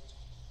old...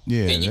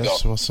 Yeah,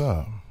 that's what's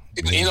up.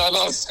 You know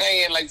what I'm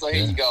saying? So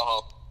here you go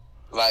home.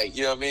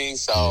 You know what I mean?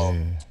 So,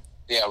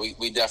 yeah,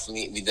 we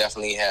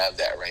definitely have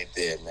that right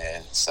there,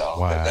 man. So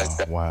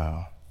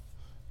Wow.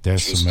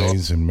 That's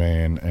amazing,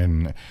 man.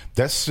 And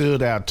that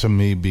stood out to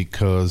me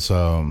because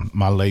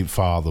my late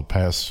father,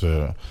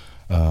 the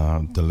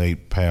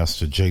late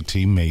Pastor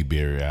J.T.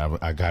 Mayberry,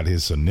 I got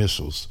his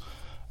initials.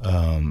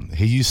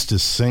 He used to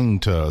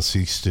sing to us. He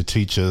used to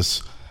teach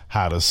us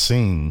how to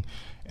sing,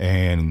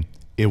 and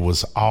it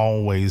was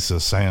always a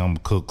Sam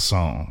Cooke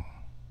song.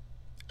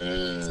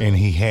 And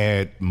he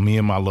had me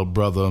and my little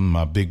brother,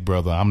 my big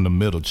brother, I'm the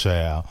middle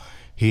child.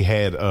 He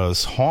had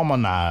us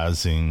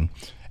harmonizing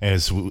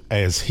as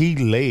he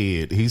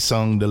led. He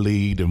sung the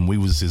lead, and we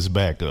was his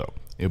backup.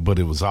 But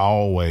it was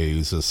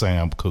always a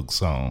Sam Cooke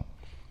song.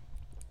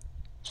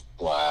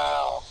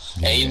 Wow.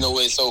 Yeah. And you know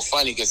it's so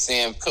funny because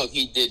Sam Cooke,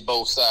 he did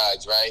both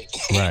sides, right?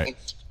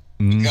 Right.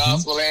 Mm-hmm.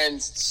 Gospel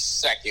and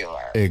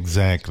secular.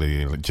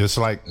 Exactly. Just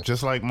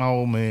like my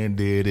old man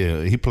did.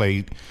 He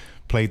played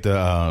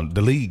the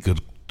lead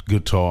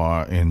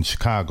guitar in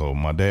Chicago.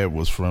 My dad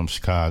was from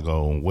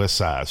Chicago, West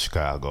Side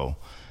Chicago,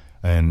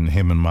 and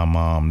him and my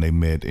mom, they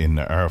met in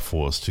the Air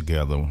Force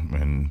together.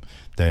 And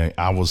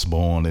I was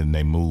born, and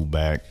they moved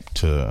back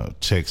to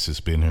Texas.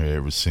 Been here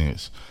ever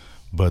since.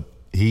 But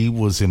he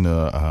was in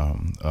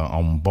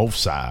on both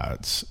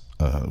sides.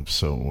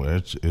 So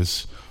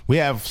it's we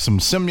have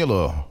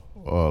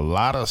a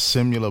lot of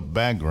similar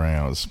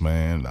backgrounds,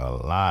 man. A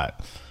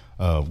lot.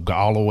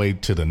 All the way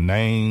to the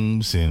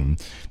names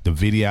and the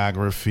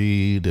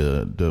videography,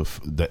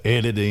 the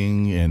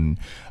editing, and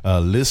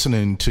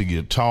listening to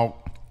you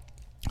talk,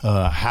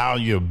 how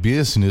your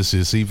business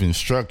is even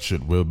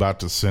structured. We're about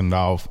to send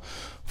off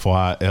for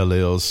our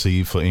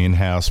LLC for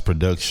in-house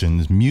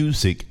productions,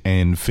 music,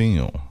 and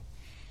film.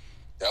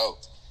 Dope.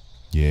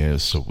 Yeah,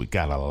 so we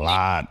got a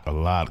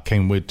lot.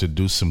 Can't wait to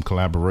do some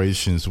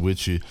collaborations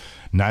with you,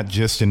 not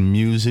just in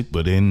music,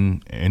 but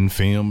in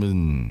film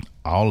and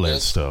all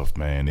that stuff,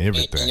 man.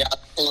 Everything.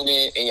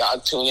 And y'all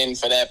tune in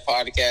for that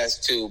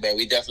podcast too, man.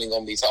 We definitely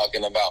gonna be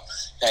talking about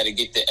how to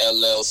get the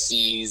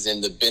LLCs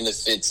and the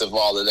benefits of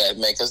all of that,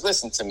 man. Because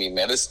listen to me,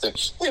 man.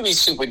 Let me be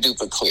super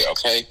duper clear,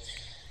 okay?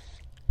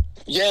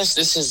 Yes,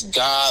 this is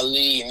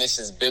godly and this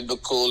is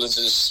biblical, this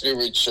is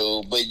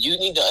spiritual, but you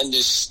need to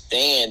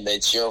understand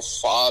that your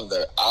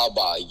Father,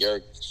 Abba,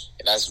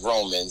 that's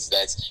Romans,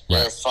 that's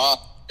right. Your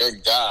Father, your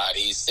God.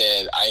 He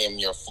said, I am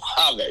your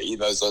Father,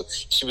 so you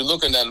should be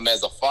looking at him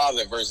as a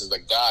father versus a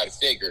God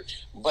figure.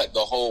 But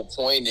the whole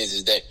point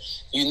is that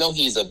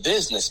he's a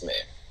businessman.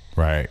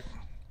 Right.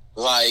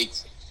 Like,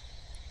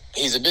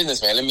 he's a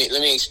businessman. Let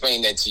me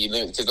explain that to you,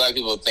 because a lot of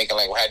people are thinking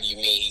like, well, how do you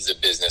mean he's a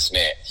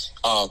businessman?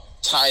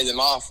 Tithe and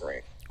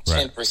offering,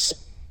 10%. Right.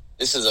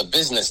 This is a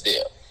business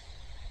deal.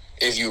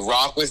 If you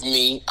rock with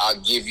me,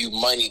 I'll give you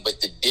money, but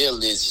the deal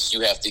is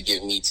you have to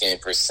give me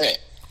 10%.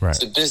 Right.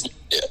 It's a business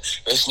deal.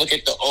 Let's look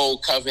at the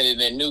old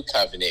covenant and new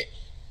covenant.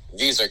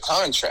 These are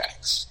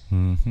contracts.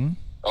 Mm-hmm.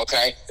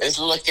 Okay? Let's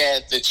look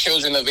at the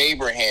children of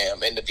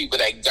Abraham and the people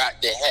that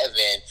got to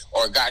heaven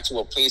or got to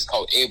a place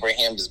called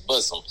Abraham's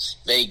bosom.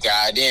 They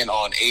got in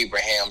on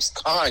Abraham's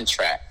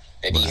contract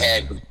that he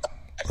had with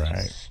God.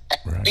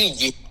 Right. We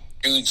get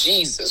through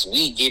Jesus.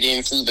 We get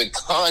in through the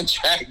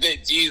contract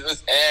that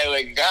Jesus had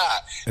with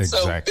God.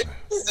 Exactly. So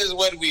this is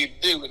what we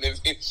do. And if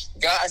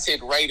God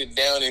said write it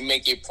down and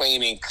make it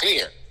plain and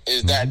clear,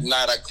 is that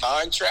not a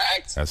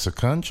contract? That's a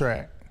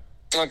contract.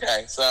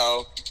 Okay,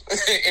 so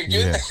if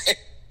you're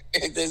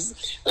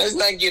let's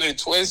not get it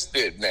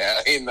twisted now.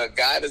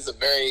 God is a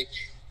very,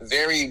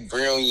 very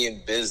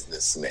brilliant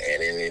businessman,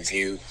 and if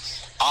you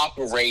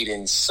operate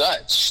in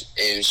such,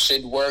 it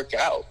should work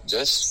out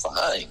just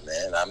fine,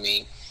 man. I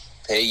mean,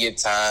 pay your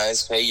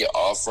tithes, pay your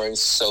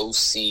offerings, sow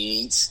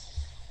seeds,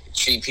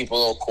 treat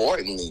people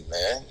accordingly,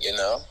 man.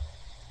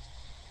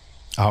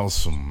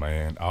 Awesome,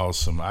 man.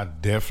 Awesome. I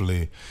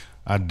definitely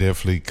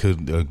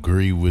could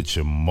agree with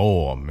you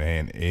more,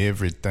 man.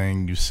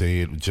 Everything you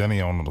said,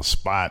 Johnny on the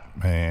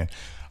spot, man.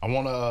 I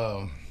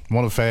want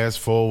to fast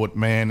forward,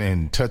 man,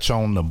 and touch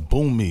on the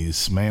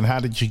Boomies, man. How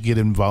did you get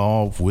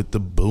involved with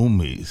the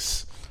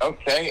Boomies?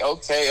 Okay.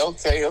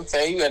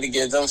 You got to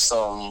give them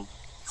some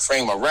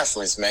frame of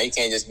reference, man. You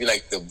can't just be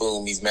like the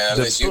Boomies, man.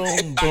 Unless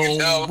the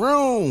boom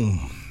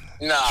room.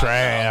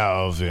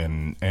 Trav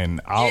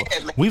and all.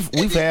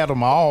 We've had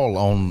them all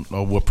on.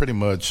 Pretty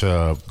much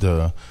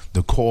the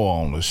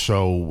core on the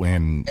show,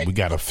 and we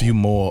got a few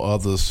more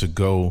others to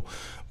go.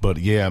 But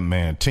yeah,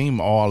 man, Team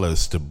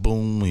Arliss, the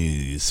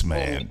Boomies,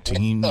 man,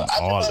 Team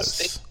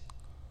Arliss.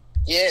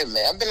 Yeah,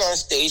 man, I've been on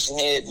Station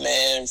Head,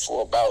 man,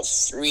 for about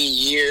 3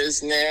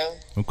 years now.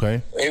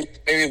 Okay,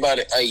 maybe about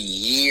a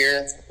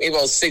year, maybe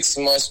about 6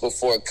 months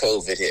before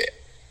COVID hit.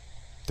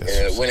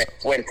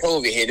 When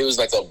COVID hit, it was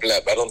like a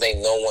blip. I don't think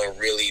no one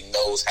really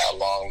knows how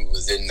long we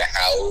was in the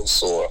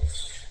house or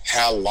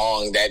how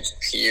long that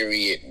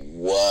period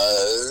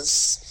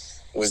was.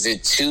 Was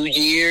it 2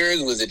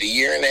 years? Was it a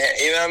year and a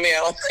half? You know what I mean? I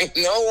don't think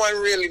no one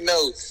really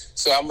knows.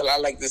 So I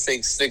like to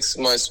say 6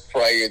 months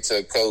prior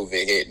to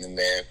COVID hitting,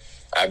 man.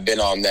 I've been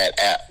on that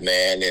app,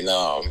 man, and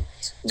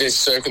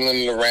just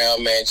circling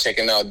around, man,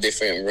 checking out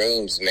different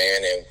rooms,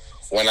 man. And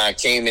when I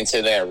came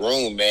into that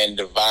room, man,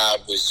 the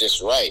vibe was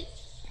just right.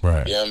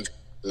 Right. You know,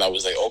 and I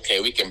was like, okay,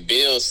 we can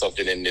build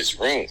something in this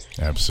room.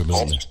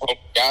 Absolutely.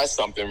 Got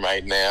something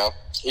right now.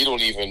 He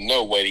don't even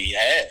know what he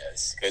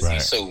has because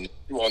he's so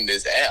new on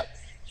this app.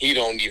 He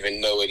don't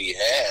even know what he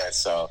has.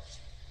 So,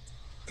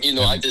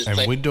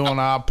 and we're doing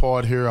our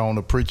part here on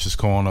the Preacher's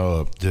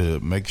Corner to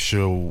make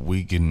sure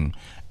we can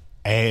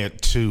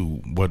add to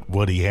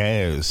what he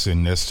has,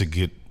 and that's to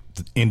get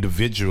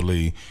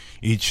individually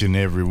each and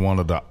every one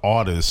of the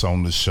artists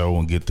on the show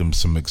and get them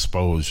some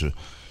exposure.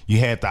 You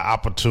had the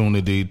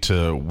opportunity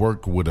to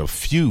work with a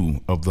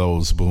few of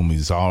those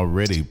Boomies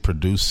already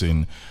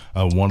producing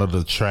one of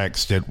the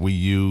tracks that we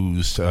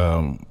used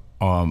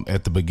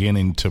at the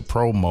beginning to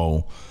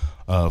promo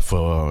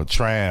for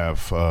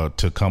Trav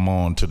to come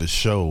on to the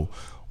show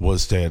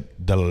was that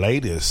the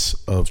latest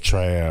of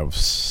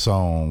Trav's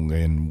song,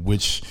 and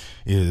which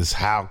is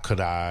How Could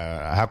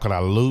I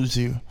Lose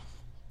You?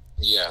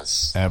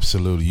 Yes.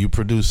 Absolutely. You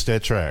produced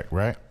that track,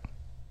 right?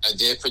 I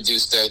did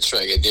produce that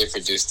track.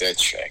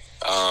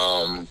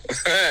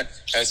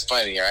 That's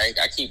funny, right?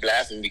 I keep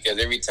laughing because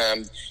every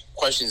time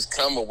questions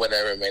come or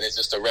whatever, man, it's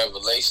just a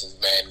revelation,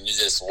 man. It's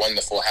just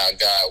wonderful how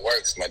God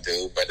works, my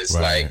dude. But it's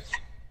like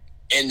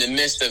in the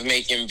midst of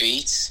making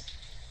beats,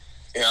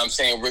 you know what I'm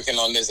saying, working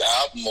on this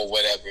album or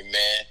whatever,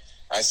 man,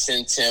 I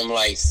sent him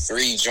like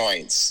 3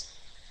 joints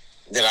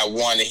that I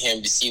wanted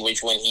him to see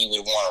which one he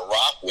would want to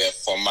rock with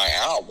for my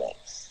album.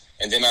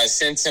 And then I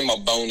sent him a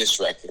bonus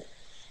record.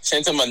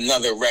 Sent him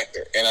another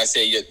record. And I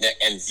said,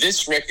 and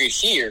this record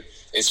here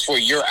is for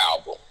your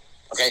album.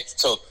 Okay?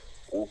 So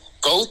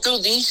go through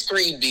these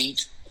 3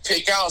 beats,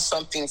 pick out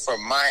something for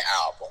my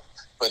album.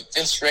 But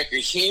this record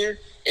here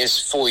is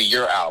for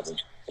your album.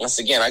 Once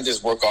again, I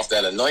just work off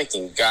that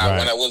anointing. God,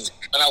 when I was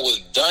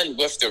done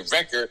with the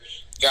record,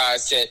 God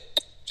said,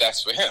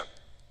 that's for him.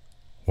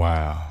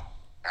 Wow.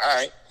 All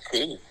right,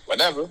 cool.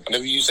 Whatever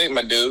you say,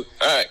 my dude.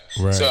 All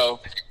right. So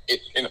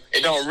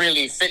it don't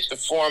really fit the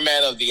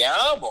format of the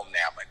album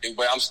now, my dude.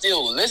 But I'm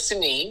still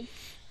listening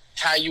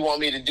how you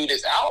want me to do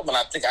this album.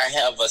 I think I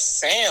have a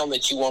sound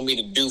that you want me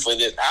to do for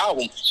this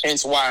album.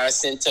 Hence why I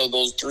sent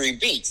those 3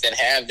 beats that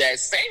have that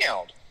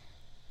sound.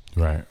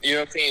 Right. You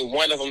know what I'm saying?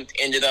 One of them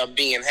ended up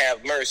being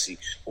Have Mercy,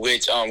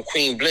 which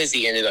Queen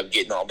Blizzy ended up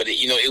getting on. But,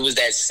 it was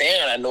that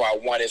sound I know I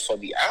wanted for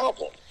the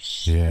album.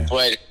 Yeah.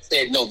 But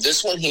said, no,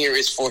 this one here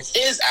is for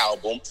his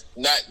album,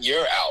 not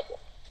your album.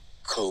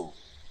 Cool.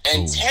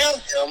 And tell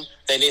him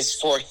that it's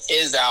for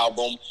his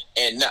album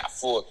and not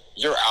for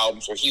your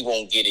album so he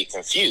won't get it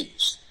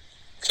confused.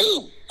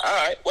 Cool. All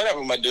right.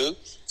 Whatever, my dude.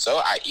 So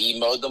I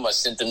emailed them. I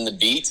sent them the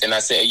beats. And I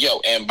said, yo,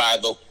 and by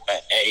the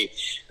way,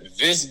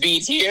 this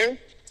beat here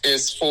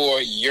is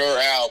for your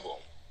album.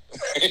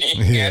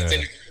 Yeah. I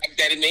said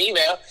that in the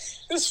email.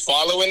 Just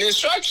following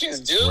instructions,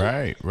 dude.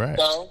 Right.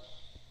 So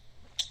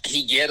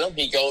he get them.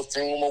 He goes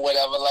through them or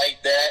whatever like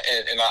that.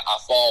 And I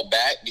fall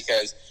back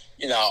because,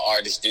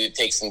 artists do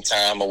take some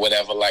time or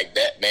whatever like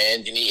that,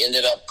 man. Then he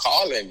ended up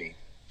calling me.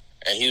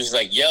 And he was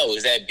like, yo,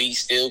 is that beat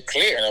still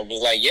clear? And I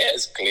was like, yeah,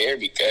 it's clear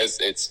because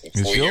it's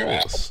for your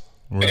album.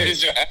 Right.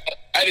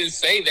 I didn't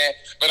say that,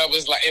 but I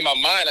was like, in my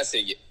mind, I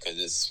said, yeah,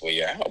 because it's for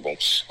your album.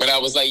 But I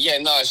was like, yeah,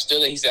 no, it's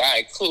still. He said, all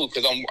right, cool,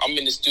 because I'm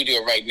in the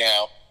studio right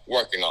now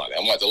working on it.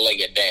 I'm about to lay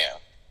it down.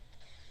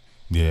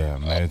 Yeah,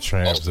 man,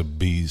 Trav's a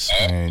beast,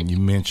 man. You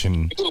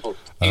mentioned he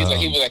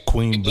was like,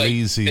 Queen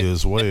Blizzy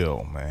as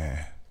well,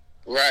 man.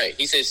 Right.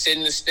 He said,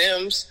 send the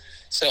stems.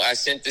 So I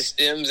sent the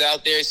stems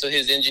out there so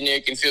his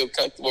engineer can feel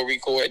comfortable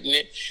recording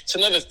it. It's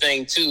another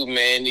thing, too,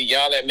 man.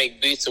 Y'all that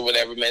make beats or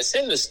whatever, man,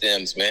 send the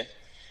stems, man.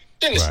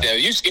 Send the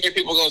stems. You scared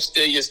people going to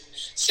steal your...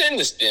 Send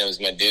the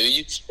stems, my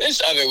dude.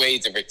 There's other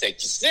ways to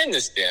protect you. Send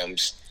the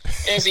stems.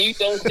 And so you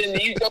don't send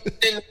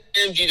the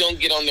stems, you don't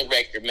get on the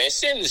record, man.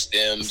 Send the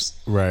stems.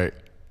 Right.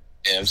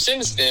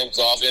 Send the stems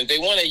off. And if they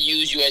want to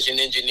use you as an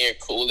engineer,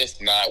 cool.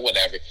 If not,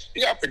 whatever.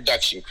 You got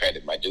production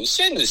credit, my dude.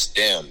 Send the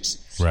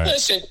stems. Right.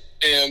 Send the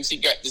stems. He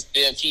got the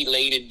stems. He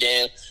laid it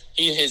down.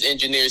 His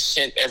engineers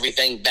sent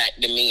everything back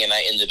to me, and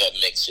I ended up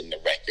mixing the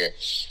record.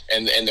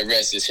 And the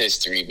rest is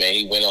history, man.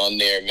 He went on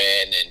there,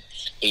 man, and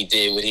he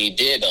did what he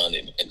did on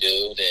it,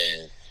 dude.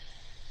 And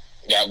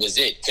that was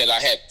it. Could I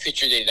have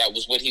pictured that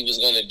was what he was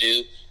going to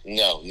do?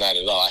 No, not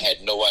at all. I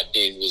had no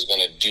idea he was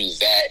going to do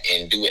that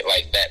and do it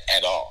like that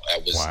at all.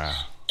 That was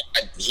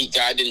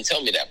God didn't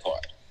tell me that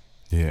part.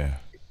 Yeah.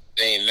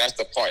 And that's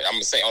the part I'm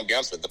gonna say. I'll be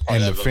honest with the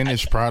part. And the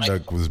finished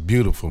product was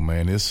beautiful,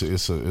 man. It's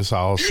an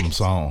awesome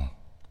song.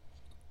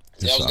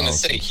 I was gonna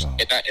say,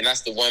 and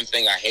that's the one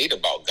thing I hate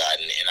about God.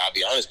 And I'll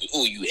be honest with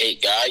you. You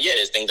hate God? Yeah,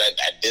 there's things I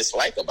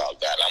dislike about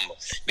God. I'm gonna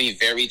be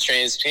very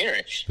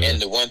transparent. Right.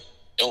 And the one thing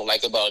I don't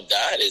like about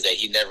God is that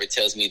He never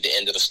tells me the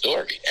end of the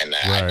story, and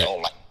I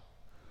don't like.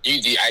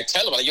 I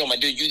tell him, like, yo, my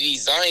dude, you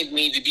designed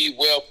me to be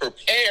well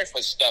prepared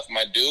for stuff,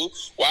 my dude.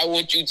 Why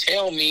wouldn't you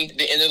tell me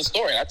the end of the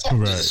story? And I talk to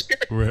the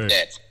Spirit about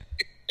that.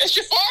 That's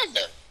your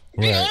father.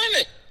 Be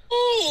honest.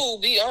 Ooh,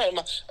 be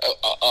honest.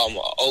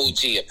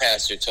 OG, a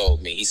pastor,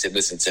 told me. He said,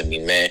 listen to me,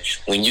 man.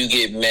 When you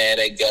get mad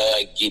at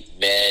God, get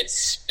mad,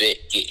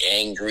 spit, get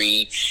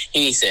angry.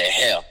 He said,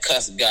 hell,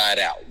 cuss God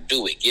out.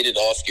 Do it. Get it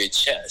off your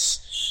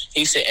chest.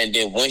 He said, and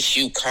then once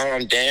you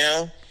calm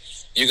down,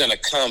 you're going to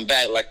come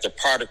back like the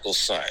prodigal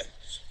son.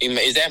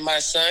 Is that my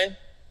son?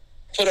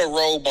 Put a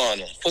robe on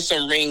him. Put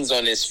some rings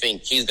on his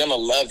finger. He's going to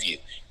love you.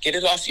 Get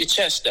it off your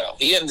chest, though.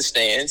 He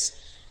understands.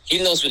 He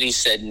knows what he's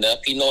setting up.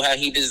 He knows how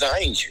he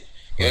designed you.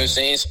 You know what I'm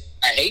saying? So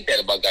I hate that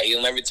about God.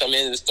 He'll never tell me the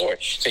end of the story.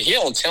 So he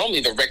don't tell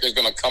me the record's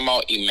going to come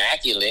out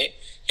immaculate.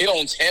 He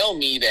don't tell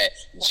me that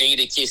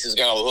Jadakiss is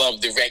going to love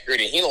the record.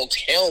 And he don't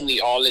tell me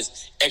all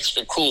this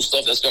extra cool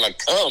stuff that's going to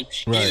come.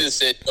 Right. He just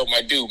said, oh,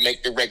 my dude,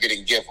 make the record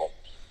and give him.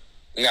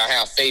 Now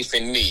have faith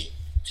in me.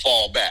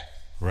 Fall back.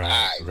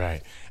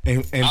 Right.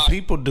 And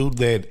people do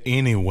that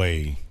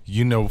anyway.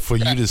 You know, for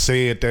you to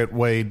say it that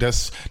way,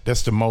 that's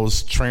the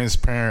most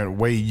transparent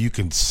way you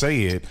can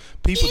say it.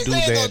 People do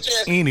that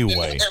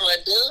anyway. Yeah,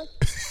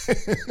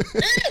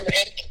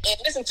 man. And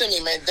listen to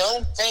me, man.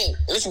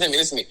 Listen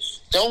to me.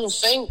 Don't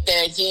think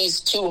that he's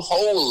too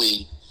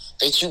holy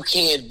that you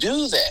can't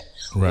do that.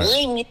 Right.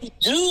 When you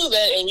do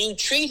that and you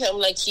treat him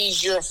like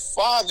he's your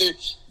father,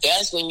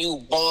 that's when you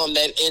bond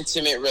that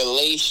intimate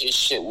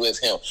relationship with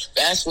him.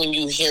 That's when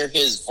you hear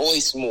his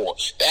voice more.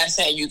 That's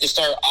how you can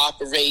start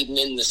operating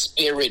in the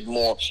spirit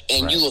more.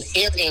 And you'll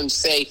hear him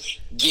say,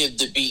 give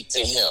the beat to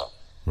him.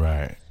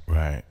 Right.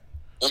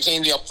 I'm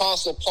saying the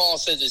Apostle Paul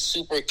says it's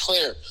super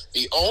clear.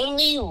 The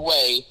only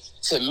way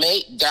to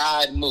make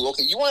God move.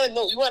 Okay, you want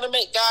to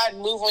make God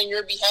move on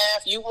your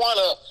behalf? You want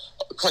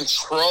to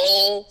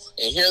control,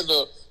 and hear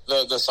the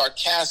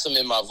sarcasm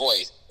in my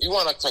voice. You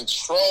want to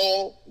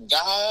control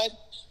God?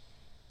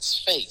 It's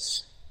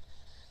faith.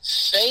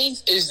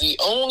 Faith is the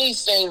only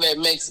thing that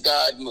makes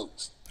God move.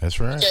 That's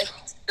right. Okay?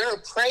 Your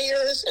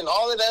prayers and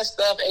all of that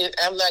stuff,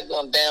 I'm not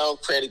going to down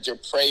credit your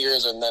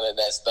prayers or none of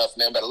that stuff,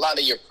 man, but a lot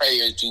of your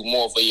prayers do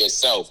more for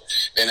yourself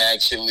than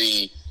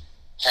actually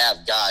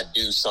have God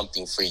do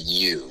something for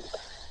you.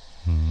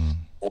 Mm-hmm.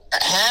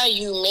 How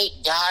you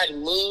make God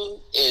move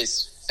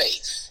is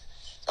faith.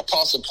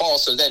 Apostle Paul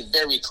says that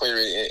very clear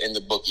in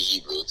the book of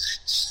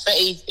Hebrews.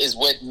 Faith is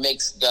what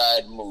makes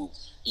God move.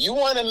 You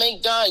want to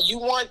make God, you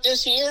want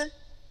this here?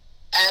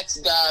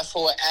 Ask God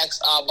for it,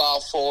 ask Abba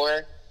for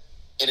it,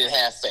 and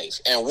have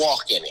faith and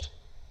walk in it.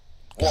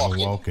 Walk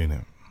in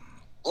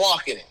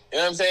it. You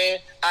know what I'm saying?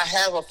 I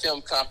have a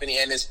film company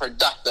and it's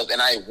productive and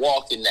I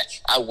walk in that.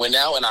 I went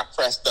out and I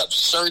pressed up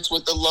shirts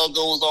with the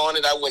logos on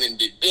it. I went and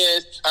did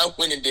this. I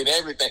went and did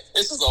everything.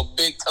 This is a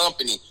big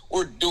company.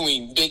 We're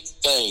doing big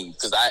things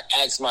because I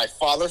asked my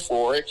father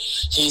for it.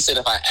 He said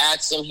if I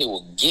ask him, he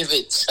will give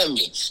it to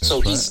me.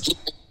 He's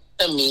giving it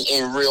to me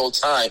in real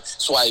time.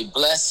 So I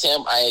bless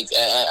him. I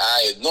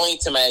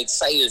anoint him. I'm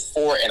excited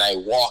for it and I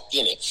walk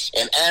in it.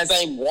 And as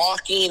I'm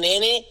walking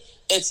in it,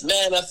 it's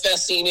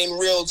manifesting in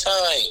real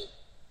time.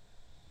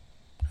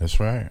 That's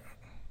right.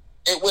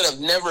 It would have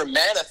never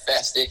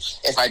manifested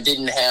if I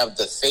didn't have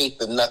the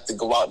faith enough to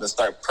go out and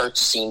start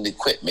purchasing the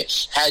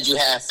equipment. Had you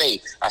had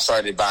faith, I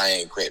started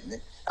buying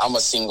equipment. I'm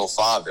a single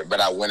father, but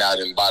I went out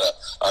and bought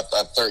a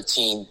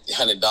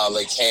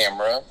 $1,300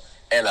 camera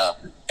and a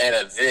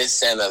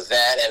this and a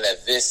that and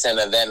a this and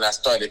a that, and I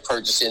started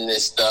purchasing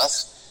this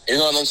stuff. You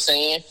know what I'm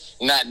saying?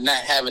 Not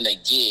having a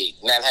gig,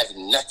 not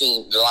having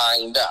nothing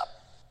lined up.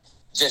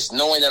 Just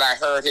knowing that I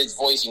heard his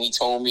voice and he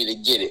told me to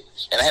get it.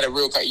 And I had a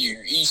real car.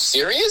 You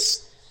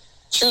serious?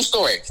 True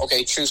story.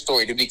 Okay, true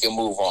story. Then we can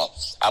move on.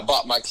 I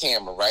bought my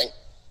camera, right?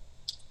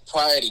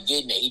 Prior to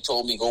getting it, he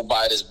told me, go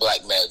buy this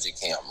Blackmagic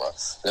camera.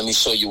 Let me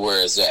show you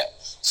where it's at.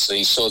 So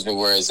he shows me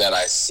where it's at.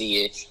 I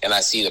see it, and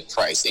I see the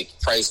price. The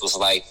price was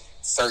like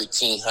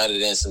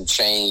 $1,300 and some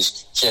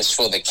change just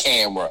for the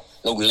camera.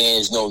 No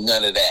lens, no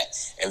none of that.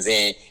 And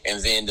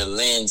then the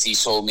lens he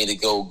told me to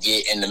go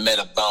get in the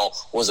Metabone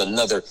was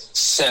another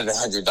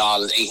 $700,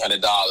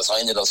 $800. So I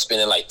ended up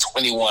spending like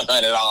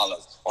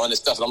 $2,100 on this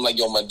stuff. And I'm like,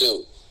 yo, my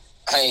dude,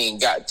 I ain't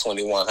got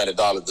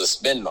 $2,100 to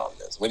spend on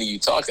this. What are you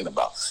talking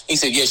about? He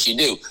said, yes, you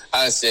do.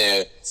 I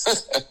said,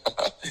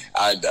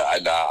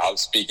 I'm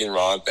speaking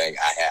wrong thing.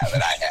 I have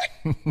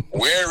it.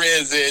 Where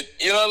is it?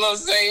 You know what I'm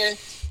saying?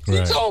 Right.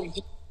 He told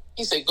me,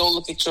 he said, go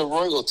look at your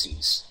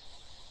royalties.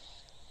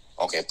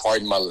 Okay,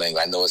 pardon my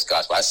language. I know it's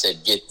gospel. I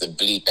said, get the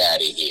bleep out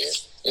of here.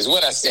 Is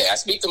what I said. I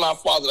speak to my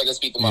father like I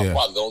speak to my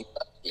father. Don't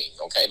judge me,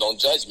 okay? Don't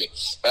judge me.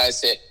 But I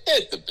said,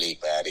 get the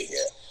bleep out of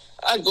here.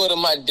 I go to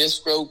my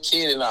Discro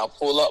Kid and I'll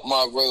pull up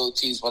my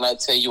royalties when I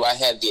tell you I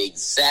had the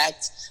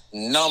exact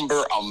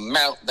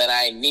amount that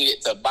I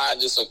needed to buy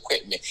this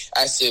equipment.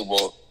 I said,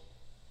 well,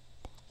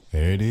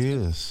 there it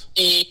is.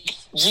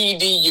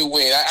 GD, you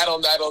win. I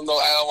don't know. I don't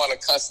want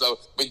to cuss though,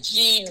 but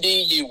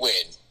GD, you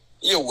win.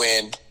 You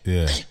win.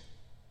 Yeah.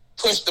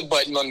 Push the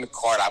button on the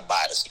card, I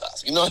buy the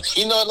stuff. You know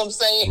what I'm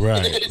saying?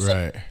 Right,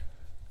 right.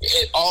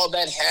 All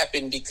that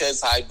happened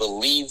because I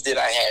believed it,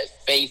 I had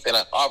faith, and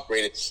I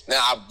operated. Now,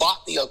 I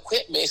bought the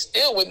equipment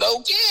still with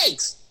no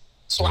gigs.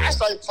 So I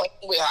started playing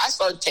with it. I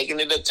started taking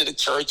it up to the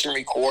church and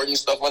recording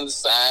stuff on the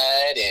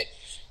side and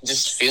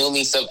just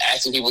filming stuff,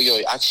 asking people, yo,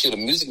 I can shoot a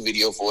music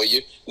video for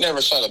you.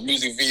 Never shot a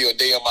music video a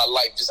day of my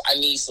life. Just I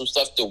need some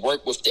stuff to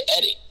work with to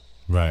edit.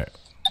 Right.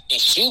 I can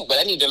shoot, but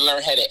I need to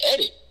learn how to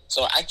edit.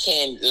 So I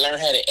can't learn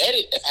how to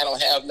edit if I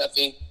don't have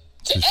nothing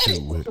to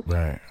edit with.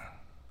 Right.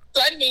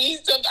 So I need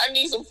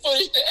some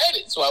footage to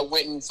edit. So I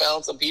went and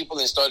found some people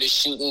and started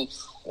shooting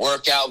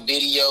workout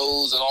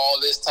videos and all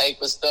this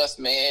type of stuff,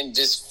 man.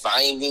 Just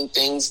finding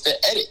things to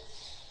edit.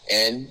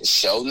 And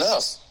sure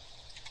enough,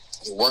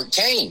 the work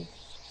came.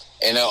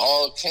 And it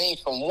all came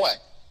from what?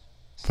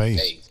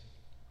 Faith.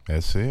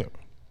 That's it.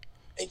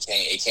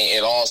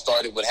 It all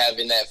started with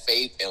having that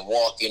faith and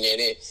walking in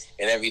it,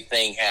 and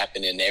everything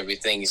happened, and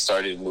everything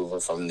started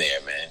moving from there,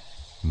 man.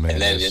 Man,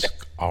 that's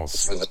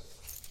awesome.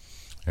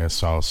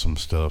 That's awesome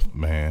stuff,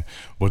 man.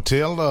 Well,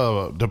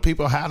 tell the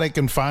people how they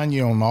can find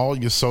you on all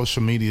your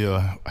social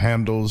media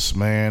handles,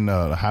 man,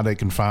 how they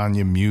can find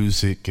your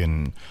music,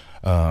 and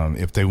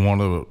if they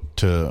want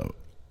to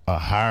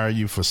hire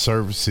you for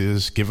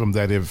services, give them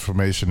that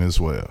information as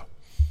well.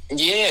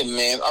 Yeah,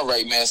 man. All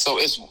right, man. So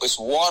it's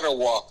Water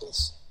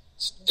Walkers.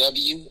 It's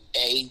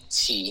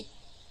WATERWALKAS.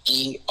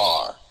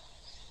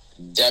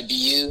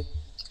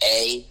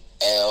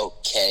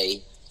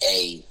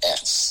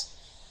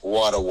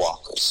 Water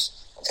Walkers.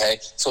 Okay,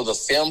 so the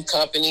film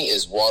company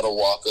is Water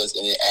Walkers,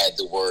 and you add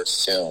the word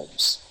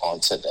films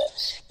onto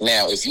that.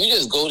 Now, if you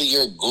just go to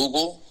your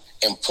Google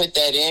and put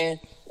that in,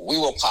 we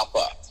will pop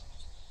up.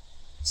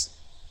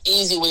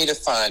 Easy way to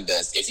find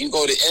us. If you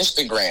go to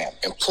Instagram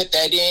and put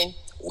that in,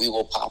 we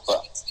will pop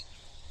up.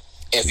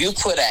 If you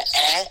put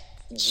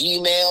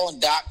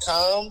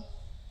 @gmail.com,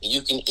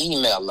 you can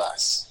email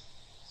us.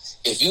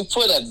 If you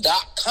put a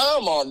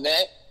 .com on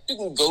that, you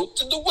can go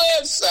to the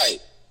website.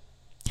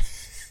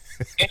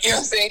 You know what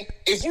I'm saying?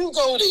 If you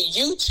go to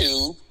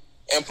YouTube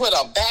and put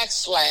a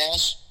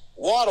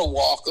 /Water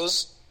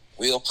Walkers,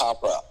 we'll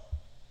pop up.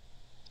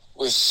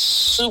 We're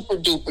super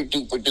duper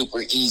duper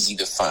duper easy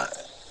to find.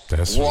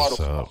 That's what's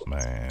up,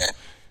 man.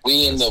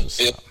 We in the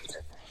building.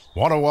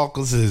 Water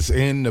Walkers is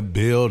in the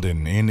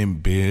building. Yeah,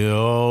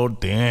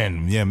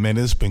 man,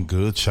 it's been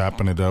good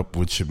chopping it up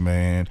with you,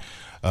 man.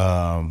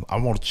 I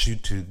want you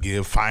to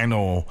give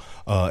final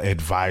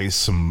advice,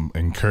 some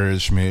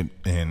encouragement,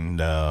 and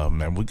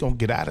man, we're gonna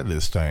get out of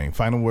this thing.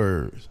 Final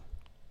words.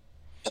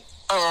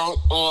 My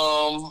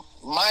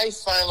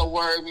final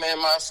word, man,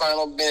 my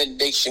final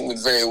benediction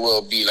would very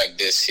well be like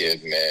this here,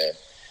 man.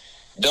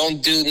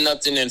 Don't do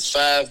nothing in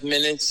 5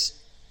 minutes.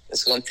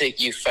 It's gonna take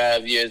you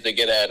 5 years to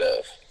get out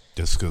of.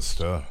 That's good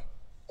stuff.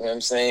 You know what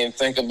I'm saying?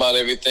 Think about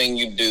everything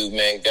you do,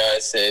 man.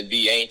 God said,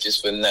 be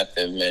anxious for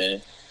nothing,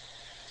 man.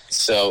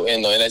 So,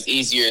 and that's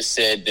easier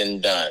said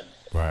than done.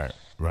 Right.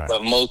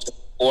 But most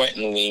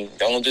importantly,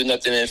 don't do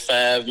nothing in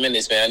 5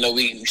 minutes, man. I know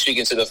we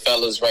speaking to the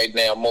fellas right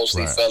now,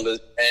 mostly fellas,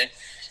 man.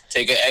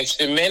 Take an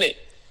extra minute.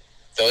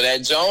 Throw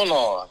that Joan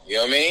on. You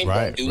know what I mean?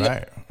 Right.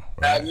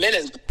 5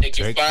 minutes. Take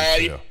your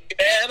 5 years,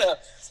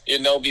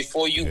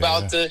 before you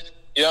about to,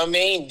 you know what I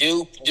mean?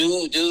 Do,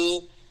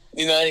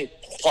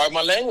 pardon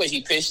my language,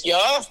 he pissed you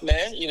off,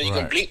 man. You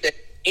can bleep that.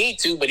 Need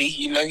to, but take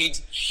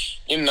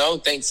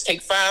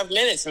 5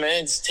 minutes,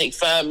 man. Just take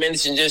 5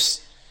 minutes and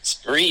just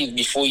breathe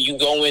before you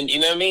go in. You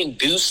know what I mean?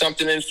 Do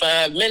something in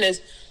 5 minutes.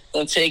 It's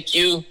gonna take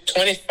you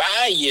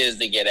 25 years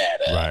to get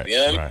out of. Right. You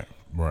know what I mean?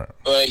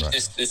 But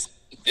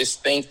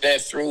just think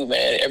that through,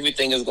 man.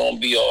 Everything is gonna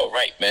be all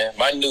right, man.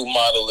 My new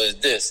model is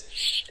this: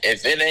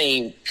 if it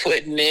ain't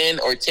putting in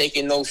or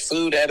taking no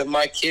food out of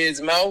my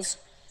kid's mouth,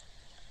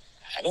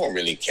 I don't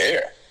really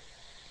care.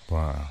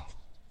 Wow.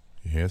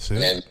 Yes,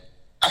 it.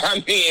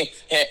 I mean,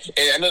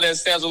 I know that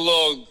sounds a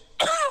little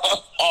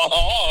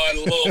hard,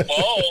 a little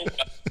bold.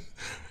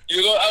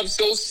 I'm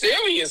so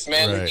serious,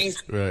 man.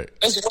 Right.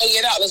 Let's weigh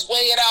it out. Let's weigh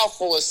it out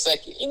for a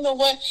second. You know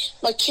what?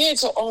 My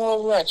kids are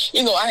all right.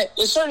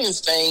 There's certain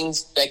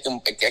things that can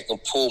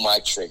pull my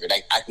trigger.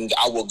 Like I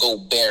will go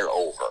bear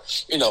over.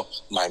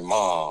 My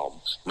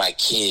mom, my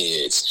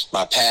kids,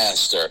 my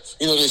pastor.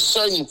 There's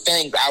certain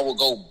things I will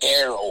go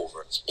bear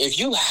over. If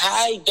you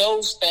hide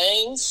those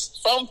things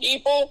from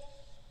people,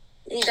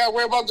 you ain't got to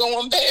worry about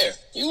going there.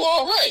 You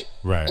all right.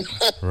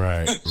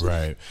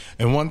 Right.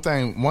 And one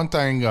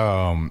thing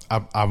I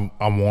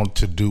want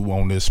to do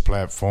on this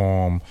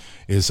platform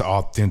is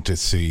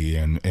authenticity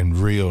and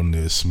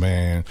realness,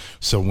 man.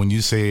 So when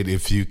you said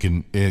if you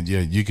can,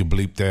 you can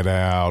bleep that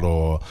out,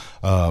 or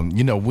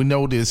we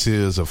know this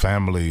is a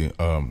family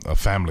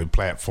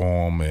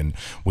platform, and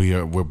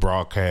we're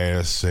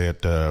broadcast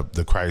at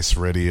the Christ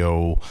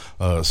Radio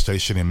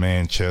station in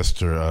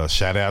Manchester.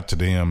 Shout out to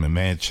them in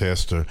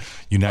Manchester,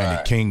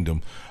 United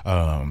Kingdom.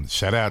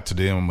 Shout out to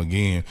them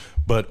again.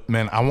 But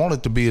man, I want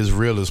it to be as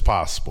real as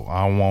possible.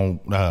 I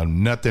want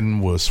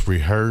nothing was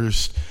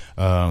rehearsed.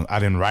 I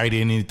didn't write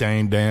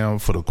anything down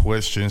for the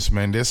questions,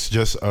 man. This is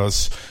just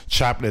us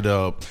chopping it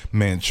up,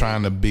 man,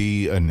 trying to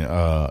be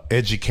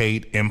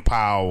educate,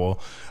 empower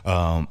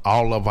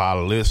all of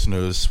our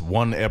listeners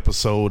one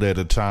episode at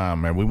a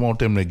time, man. We want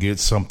them to get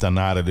something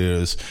out of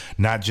this,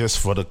 not just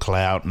for the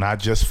clout, not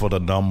just for the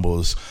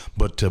numbers,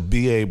 but to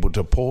be able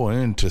to pour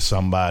into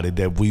somebody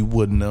that we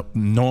wouldn't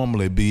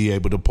normally be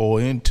able to pour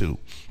into.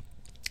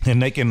 And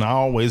they can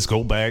always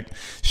go back,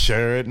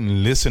 share it,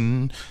 and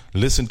listen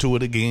to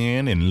it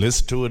again and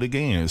listen to it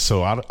again.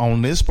 So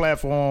on this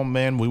platform,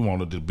 man, we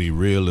want it to be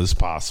real as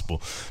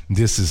possible.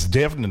 This is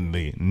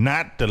definitely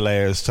not the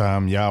last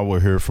time y'all will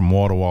hear from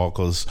Water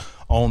Walkers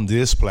on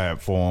this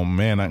platform,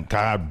 man.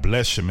 God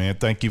bless you, man.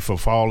 Thank you for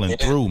following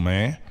through,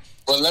 man.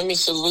 Well, let me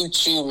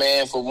salute you,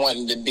 man, for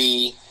wanting to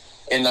be,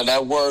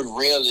 that word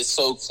real is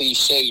so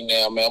cliche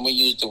now, man. I'm going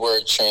to use the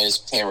word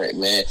transparent,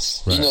 man.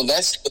 Right.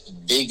 That's the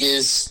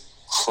biggest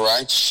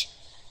crutch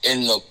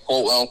in the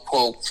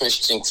quote-unquote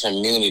Christian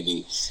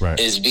community,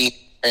 is being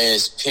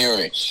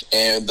transparent.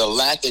 And the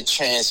lack of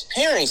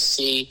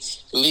transparency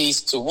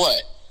leads to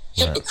what?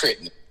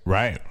 Hypocrite.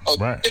 Right.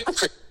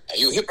 Hypocrite.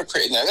 You a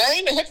hypocrite. Now, that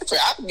ain't a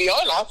hypocrite. I can be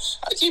honest.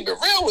 I keep it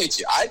real with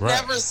you. I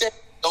never said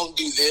don't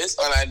do this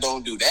and I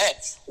don't do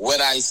that.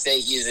 What I say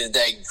is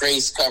that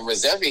grace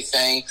covers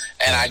everything,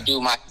 and I do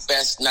my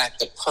best not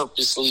to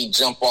purposely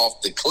jump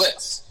off the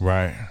cliff.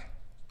 Right.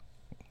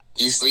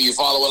 You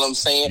follow what I'm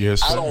saying?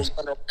 Yes, sir. I don't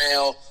run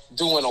around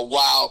doing a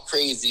wild,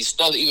 crazy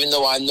stuff, even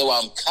though I know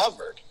I'm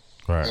covered.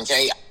 Right.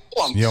 Okay?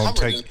 I know I'm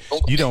covered.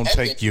 You don't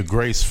take your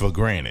grace for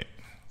granted.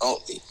 Oh,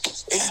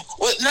 yeah.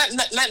 Well, not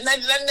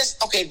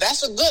okay,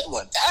 that's a good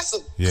one. That's a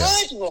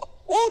good one.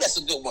 Oh, that's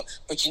a good one.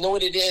 But you know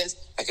what it is?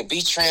 I can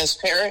be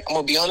transparent. I'm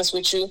going to be honest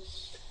with you.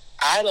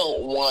 I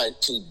don't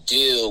want to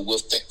deal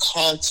with the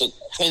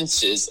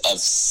consequences of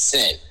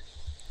sin.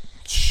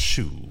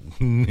 Shoot.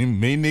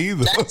 Me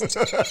neither. That's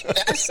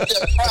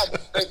the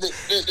problem.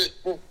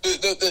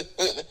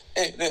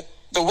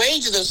 The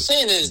wages of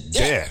sin is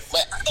death.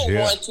 But I don't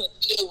want to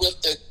deal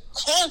with the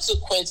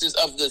consequences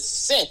of the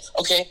sin.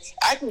 Okay,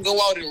 I can go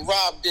out and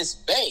rob this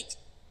bank.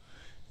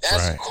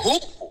 That's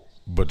cool.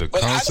 But the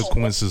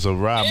consequences of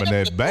robbing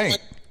that bank.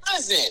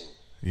 Prison.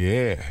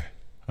 Yeah.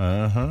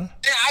 Then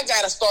I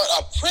gotta start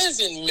a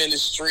prison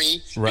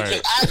ministry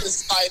because I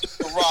decided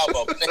to rob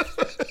a bank.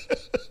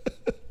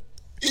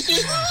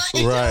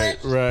 Right.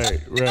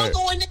 I'm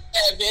going to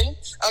heaven.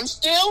 I'm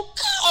still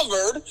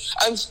covered.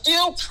 I'm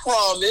still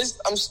promised.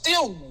 I'm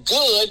still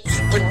good.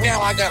 But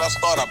now I gotta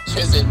start a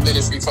prison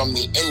ministry from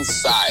the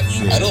inside.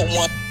 I don't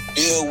want to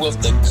deal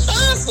with the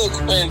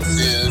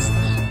consequences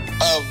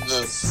of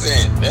the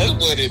sin. That's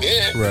what it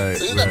is. Right.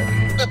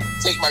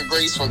 Take my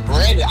grace for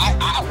granted.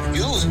 I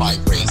use my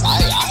grace.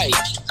 I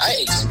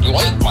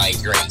exploit my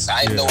grace.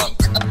 I know I'm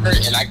covered,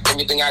 and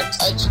everything I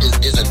touch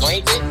is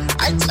anointed.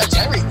 I touch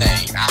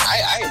everything.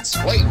 I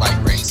exploit my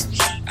grace.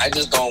 I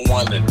just don't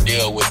want to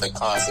deal with the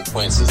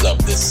consequences of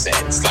this sin.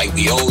 It's like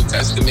the Old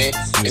Testament.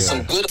 It's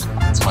some good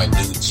advice, my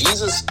dude.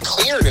 Jesus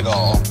cleared it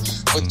all,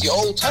 but the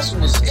Old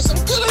Testament is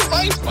some good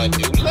advice, my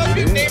dude. Love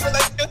your neighbor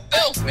like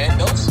yourself, man.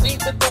 Don't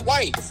sleep with the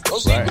wife. Don't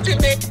sleep with your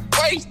neighbor's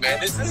wife, man.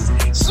 This is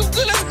some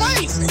good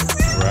advice.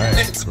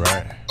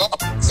 Right.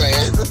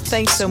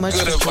 Thanks so much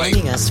for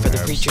joining us for the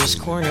Preacher's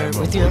Corner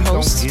with your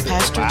hosts,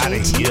 Pastor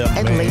JT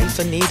and Lady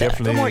Fanita.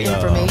 For more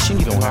information,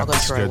 you can log on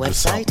to our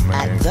website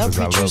at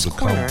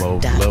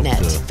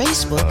thepreacherscorner.net,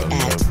 Facebook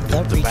at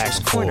The Preacher's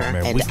Corner,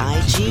 and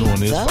IG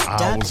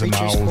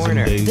The.Preacher's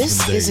Corner.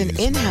 This is an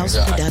in-house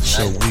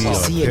production. We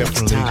See you are next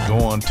definitely time.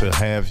 going to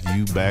have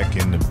you back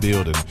in the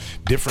building.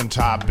 Different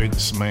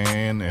topics,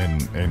 man,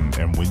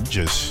 and we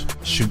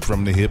just shoot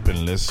from the hip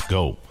and let's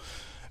go.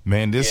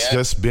 Man, this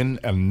just been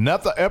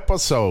another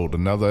episode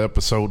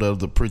of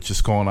the Preacher's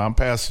Corner. I'm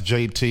Pastor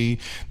JT.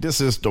 This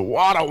is the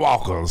Water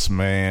Walkers,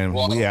 man.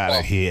 We out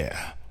of here.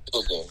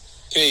 Okay.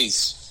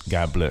 Peace.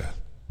 God bless.